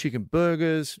organic chicken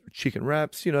burgers, chicken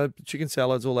wraps, chicken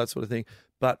salads, all that sort of thing,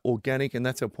 but organic, and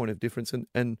that's our point of difference.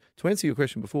 And to answer your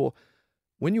question before,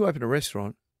 when you open a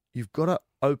restaurant, you've got to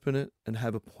open it and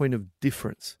have a point of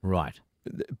difference. Right.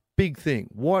 Big thing.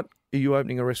 What are you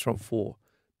opening a restaurant for?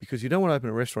 Because you don't want to open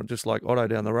a restaurant just like Otto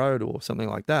down the road or something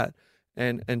like that.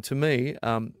 And to me,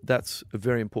 that's a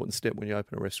very important step when you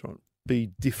open a restaurant.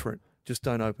 Be different. Just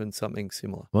don't open something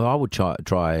similar. Well, I would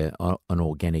try an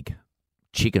organic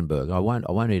chicken burger. I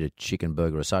won't eat a chicken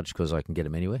burger as such because I can get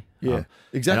them anywhere. Yeah,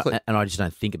 exactly. And I just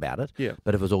don't think about it. Yeah.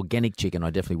 But if it was organic chicken, I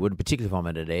definitely would, particularly if I'm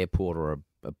at an airport or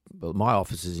my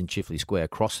office is in Chifley Square,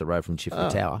 across the road from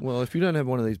Chifley Tower. Well, if you don't have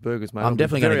one of these burgers, mate, I'm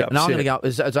definitely going to go. No, I'm going to go.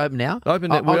 It's open now. We're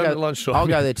open at lunchtime. I'll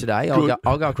go there today.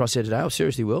 I'll go across there today. I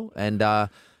seriously will. And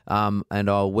and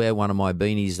I'll wear one of my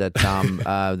beanies that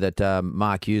that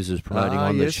Mark Hughes was promoting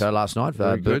on the show last night.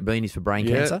 Beanies for brain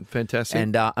cancer. Fantastic.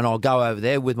 And I'll go over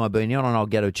there with my beanie on, and I'll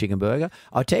get a chicken burger.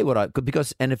 I'll tell you what,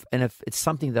 because if it's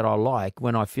something that I like,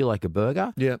 when I feel like a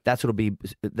burger, that'll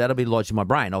be lodged in my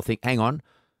brain. I'll think, hang on,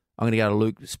 I'm going to go to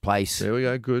Luke's place. There we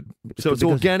go. Good. So it's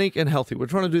organic and healthy. We're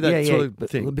trying to do that sort of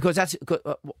thing. Because that's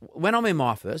when I'm in my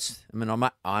office. I mean,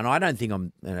 and I don't think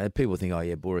I'm. People think, oh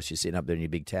yeah, Boris, you're sitting up there in your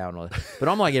big tower. And all that. But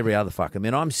I'm like every other fucker. I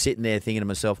mean, I'm sitting there thinking to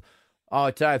myself, oh,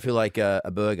 today I feel like a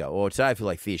burger, or today I feel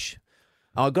like fish.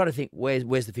 I've got to think,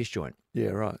 where's the fish joint? Yeah,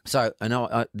 right. So I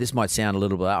know this might sound a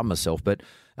little bit out of myself, but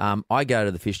I go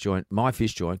to the fish joint, my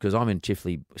fish joint, because I'm in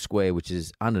Chifley Square, which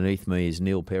is underneath me is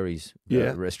Neil Perry's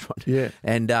restaurant. Yeah.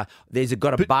 And there's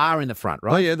got a bar in the front,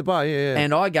 right? Oh, yeah, the bar, yeah.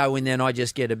 And I go in there and I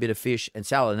just get a bit of fish and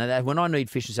salad. And when I need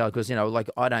fish and salad, because, like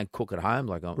I don't cook at home,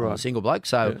 like I'm a single bloke,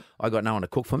 so I got no one to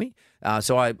cook for me.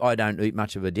 So I don't eat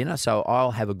much of a dinner, so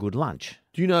I'll have a good lunch.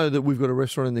 Do you know that we've got a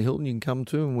restaurant in the Hilton you can come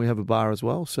to, and we have a bar as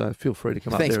well? So feel free to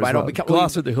come Thanks, up there mate. as well.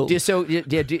 Glass at the Hilton. Do you sell,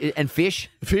 and fish?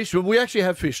 Fish? Well, we actually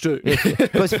have fish too.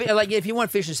 Because if you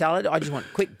want fish and salad, I just want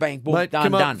quick, bang, boom, mate,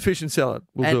 done. Fish and salad.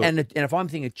 We'll do it. And if I'm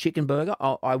thinking chicken burger,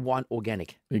 I want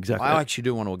organic. Exactly. I actually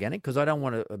do want organic because I don't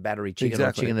want a battery chicken or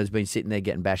a chicken that's been sitting there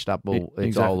getting bashed up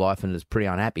its whole life and is pretty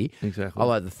unhappy. Exactly. I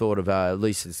like the thought of at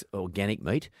least it's organic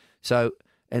meat. So...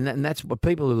 And that's what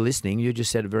people who are listening, you just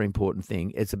said a very important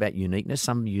thing. It's about uniqueness,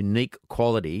 some unique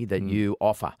quality that you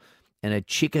offer. And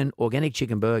organic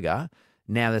chicken burger,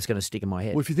 now that's going to stick in my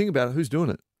head. Well, if you think about it, who's doing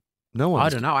it? No one. I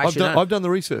don't know. I've done the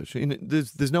research.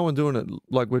 There's no one doing it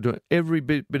like we're doing. Every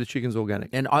bit of chicken's organic.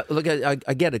 And I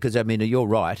get it because, you're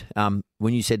right.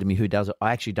 When you said to me who does it,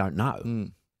 I actually don't know.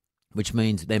 Which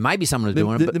means there may be someone who's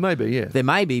doing it. But there may be, yeah. There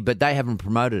may be, but they haven't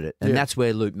promoted it. And that's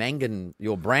where Luke Mangan,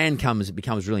 your brand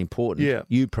becomes really important. Yeah.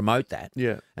 You promote that.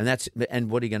 Yeah. And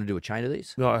what are you going to do, a chain of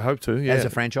these? No, I hope to, yeah. As a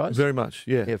franchise? Very much,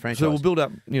 yeah. Yeah, franchise. So we'll build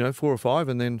up, 4 or 5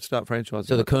 and then start franchising.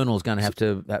 So the Colonel's going to have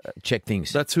to check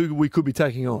things. That's who we could be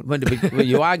taking on. Well,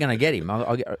 you are going to get him.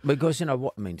 Because,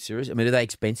 what? Seriously? Are they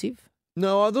expensive?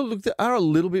 No, they are a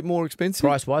little bit more expensive.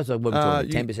 Price-wise, like what are we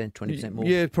talking, 10%, 20% more?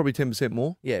 Yeah, probably 10%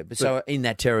 more. Yeah, but so in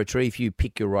that territory, if you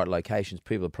pick your right locations,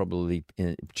 people are probably,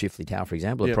 in Chifley Tower, for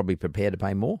example, are probably prepared to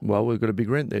pay more. Well, we've got a big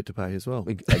rent there to pay as well.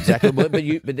 Exactly, but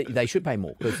they should pay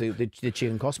more because the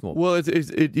chicken costs more. Well, it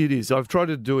is. I've tried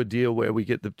to do a deal where we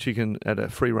get the chicken at a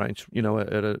free range, at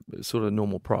a sort of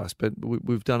normal price, but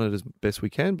we've done it as best we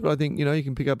can. But I think, you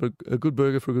can pick up a good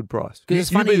burger for a good price. You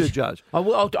be the judge.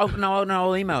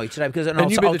 I'll email you today because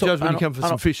and you be the judge when you come for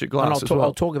some fish at Glass as well.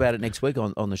 I'll talk about it next week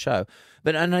on the show.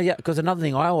 But because another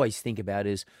thing I always think about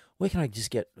is where can I just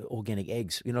get organic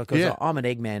eggs? Because I'm an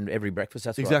egg man every breakfast.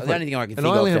 That's exactly the only thing I can think of.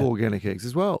 And I only have organic eggs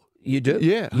as well. You do?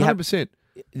 Yeah, 100%.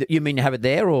 You mean you have it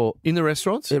there or in the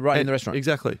restaurants? Right, in the restaurant.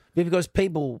 Exactly. Because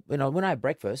people, when I have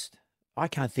breakfast, I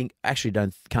can't think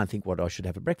what I should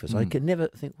have for breakfast. I can never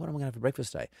think, what am I going to have for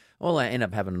breakfast today? Well, I end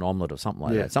up having an omelette or something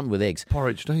like that, something with eggs.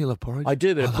 Porridge. Don't you love porridge? I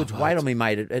do, but it puts weight on me,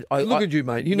 mate. Look at you,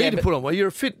 mate. You need to put on weight. You're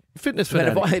a fitness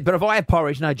fanatic. But if I have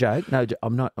porridge, no joke,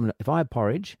 I'm not. If I have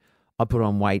porridge, I put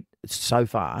on weight so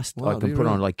fast. I can put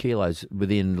on like kilos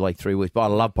within like 3 weeks. But I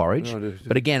love porridge.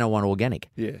 But again, I want organic.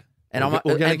 Yeah. And by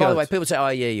the way, people say, "Oh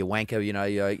yeah, you wanker,"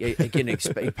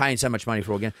 you're paying so much money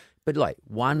for organic. But like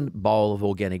one bowl of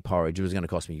organic porridge was going to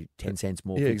cost me 10 cents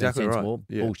more, 15 cents more.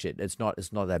 Yeah. Bullshit. It's not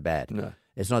that bad. No.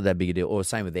 It's not that big a deal. Or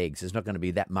same with eggs. It's not going to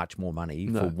be that much more money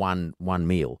for one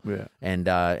meal. Yeah. And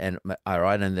all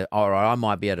right, I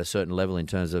might be at a certain level in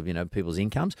terms of people's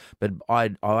incomes, but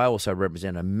I also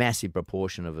represent a massive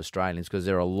proportion of Australians because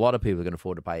there are a lot of people who can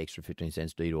afford to pay extra 15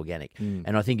 cents to eat organic,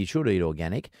 and I think you should eat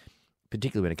organic.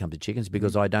 Particularly when it comes to chickens,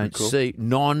 because I don't see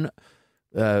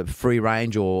free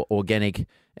range or organic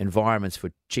environments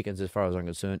for chickens, as far as I'm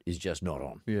concerned, is just not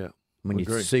on. Yeah. When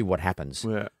you see what happens.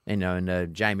 Yeah.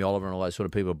 And Jamie Oliver and all those sort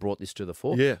of people have brought this to the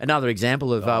fore. Yeah. Another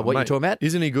example of what you're talking about.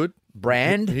 Isn't he good?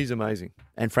 Brand. He's amazing.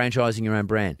 And franchising your own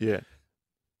brand. Yeah.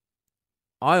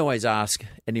 I always ask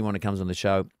anyone who comes on the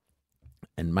show,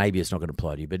 and maybe it's not going to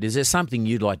apply to you, but is there something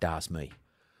you'd like to ask me?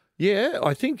 Yeah,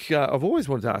 I think I've always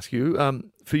wanted to ask you.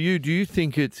 For you, do you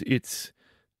think it's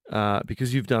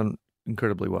because you've done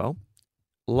incredibly well,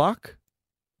 luck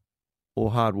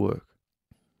or hard work?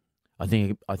 I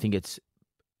think it's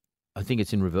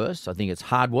in reverse. I think it's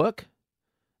hard work,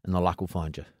 and the luck will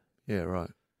find you. Yeah,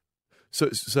 right. So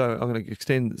I'm going to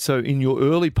extend. So in your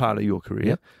early part of your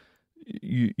career,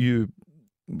 you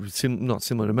not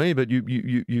similar to me, but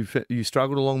you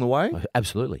struggled along the way,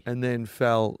 Absolutely. and then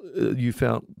you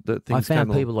found that things. I found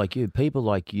came people like you. People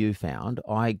like you found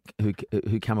I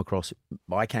came across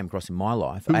in my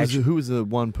life. Who was the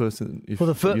one person?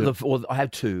 I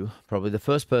have two probably. The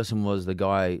first person was a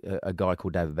guy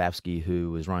called David Babsky,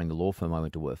 who was running the law firm I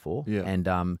went to work for. Yeah.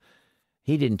 And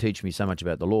he didn't teach me so much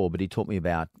about the law, but he taught me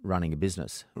about running a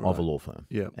business of a law firm.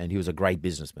 Yeah. And he was a great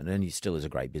businessman, and he still is a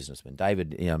great businessman.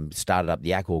 David started up the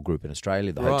Accor Group in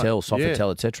Australia, the hotel,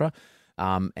 Sofitel, etc.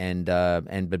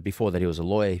 But before that, he was a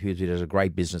lawyer. He was a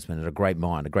great businessman and a great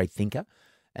mind, a great thinker,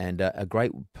 and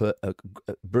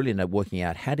brilliant at working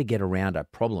out how to get around a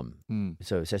problem.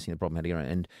 So assessing the problem, how to get around.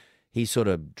 And he sort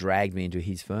of dragged me into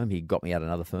his firm. He got me out of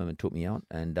another firm and took me out,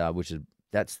 and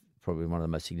that's probably one of the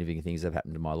most significant things that have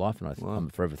happened in my life, and I'm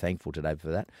forever thankful to Dave for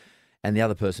that. And the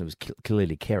other person was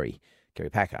clearly Kerry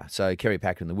Packer. So Kerry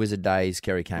Packer in the Wizard days,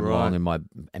 Kerry came along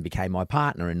and became my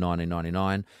partner in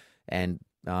 1999, and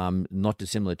not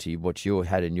dissimilar to what you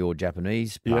had in your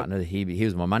Japanese partner. Yep. He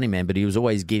was my money man, but he was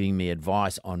always giving me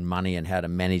advice on money and how to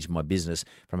manage my business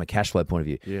from a cash flow point of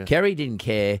view. Yeah. Kerry didn't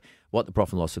care what the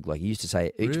profit and loss looked like. He used to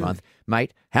say each month,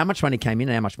 mate, how much money came in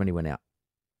and how much money went out?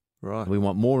 Right. We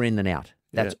want more in than out.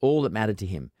 That's all that mattered to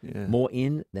him. Yeah. More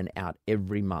in than out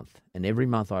every month. And every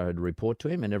month I had to report to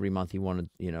him, and every month he wanted,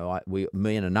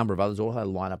 me and a number of others all had to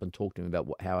line up and talk to him about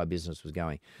how our business was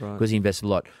going, because he invested a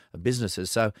lot of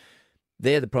businesses. So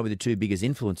they're probably the two biggest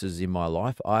influences in my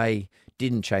life. I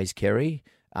didn't chase Kerry,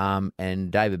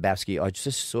 and David Babsky. I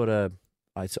just sort of,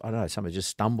 I don't know, somebody just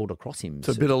stumbled across him.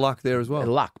 So a bit of luck there as well.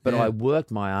 Luck, but I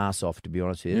worked my ass off, to be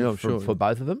honest with you, for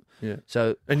both of them. Yeah.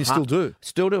 So and you still do.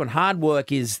 Still do, and hard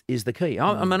work is the key.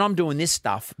 I mean, I'm doing this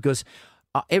stuff because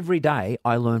every day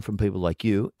I learn from people like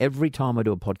you. Every time I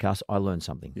do a podcast, I learn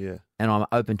something. Yeah. And I'm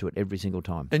open to it every single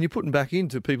time. And you're putting back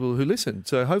into people who listen.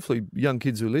 So hopefully young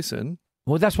kids who listen.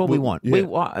 Well, that's what we want. Yeah.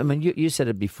 I mean, you said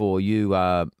it before.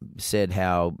 You said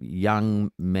how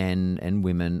young men and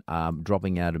women are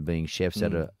dropping out of being chefs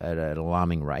at an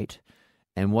alarming rate.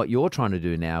 And what you're trying to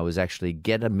do now is actually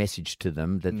get a message to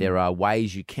them that there are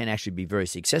ways you can actually be very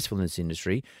successful in this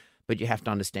industry, but you have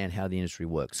to understand how the industry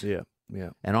works. Yeah,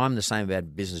 yeah. And I'm the same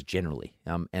about business generally.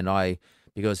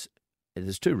 Because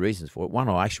there's two reasons for it. One,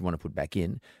 I actually want to put back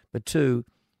in. But two,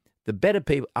 the better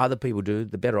other people do,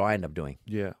 the better I end up doing.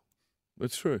 Yeah.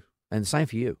 It's true. And the same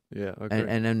for you. Yeah, I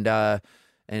agree.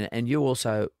 And you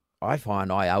also, I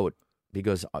find I owe it,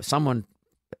 because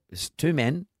two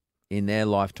men in their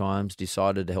lifetimes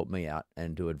decided to help me out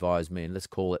and to advise me, and let's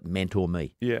call it mentor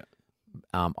me. Yeah.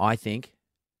 I think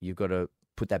you've got to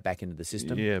put that back into the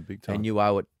system. Yeah, big time. And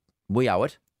we owe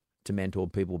it to mentor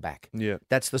people back. Yeah.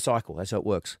 That's the cycle. That's how it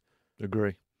works.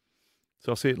 Agree.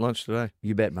 So I'll see you at lunch today.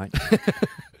 You bet, mate.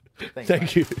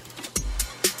 Thank you.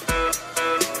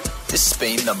 This has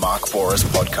been the Mark Bouris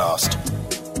Podcast.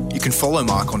 You can follow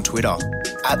Mark on Twitter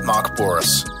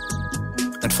 @MarkBouris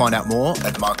and find out more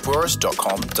at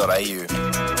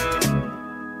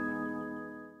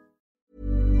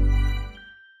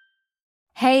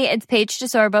markbouris.com.au. Hey, it's Paige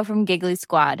DeSorbo from Giggly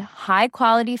Squad. High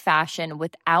quality fashion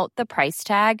without the price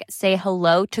tag. Say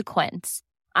hello to Quince.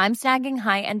 I'm snagging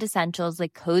high-end essentials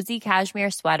like cozy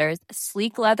cashmere sweaters,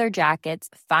 sleek leather jackets,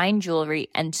 fine jewelry,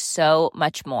 and so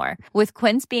much more. With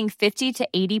Quince being 50 to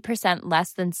 80%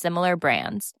 less than similar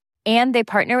brands. And they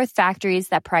partner with factories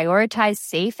that prioritize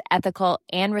safe, ethical,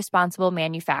 and responsible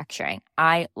manufacturing.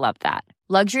 I love that.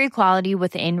 Luxury quality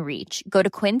within reach. Go to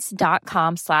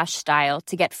quince.com/style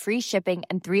to get free shipping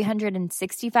and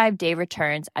 365-day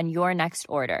returns on your next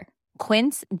order.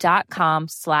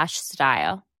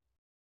 Quince.com/style.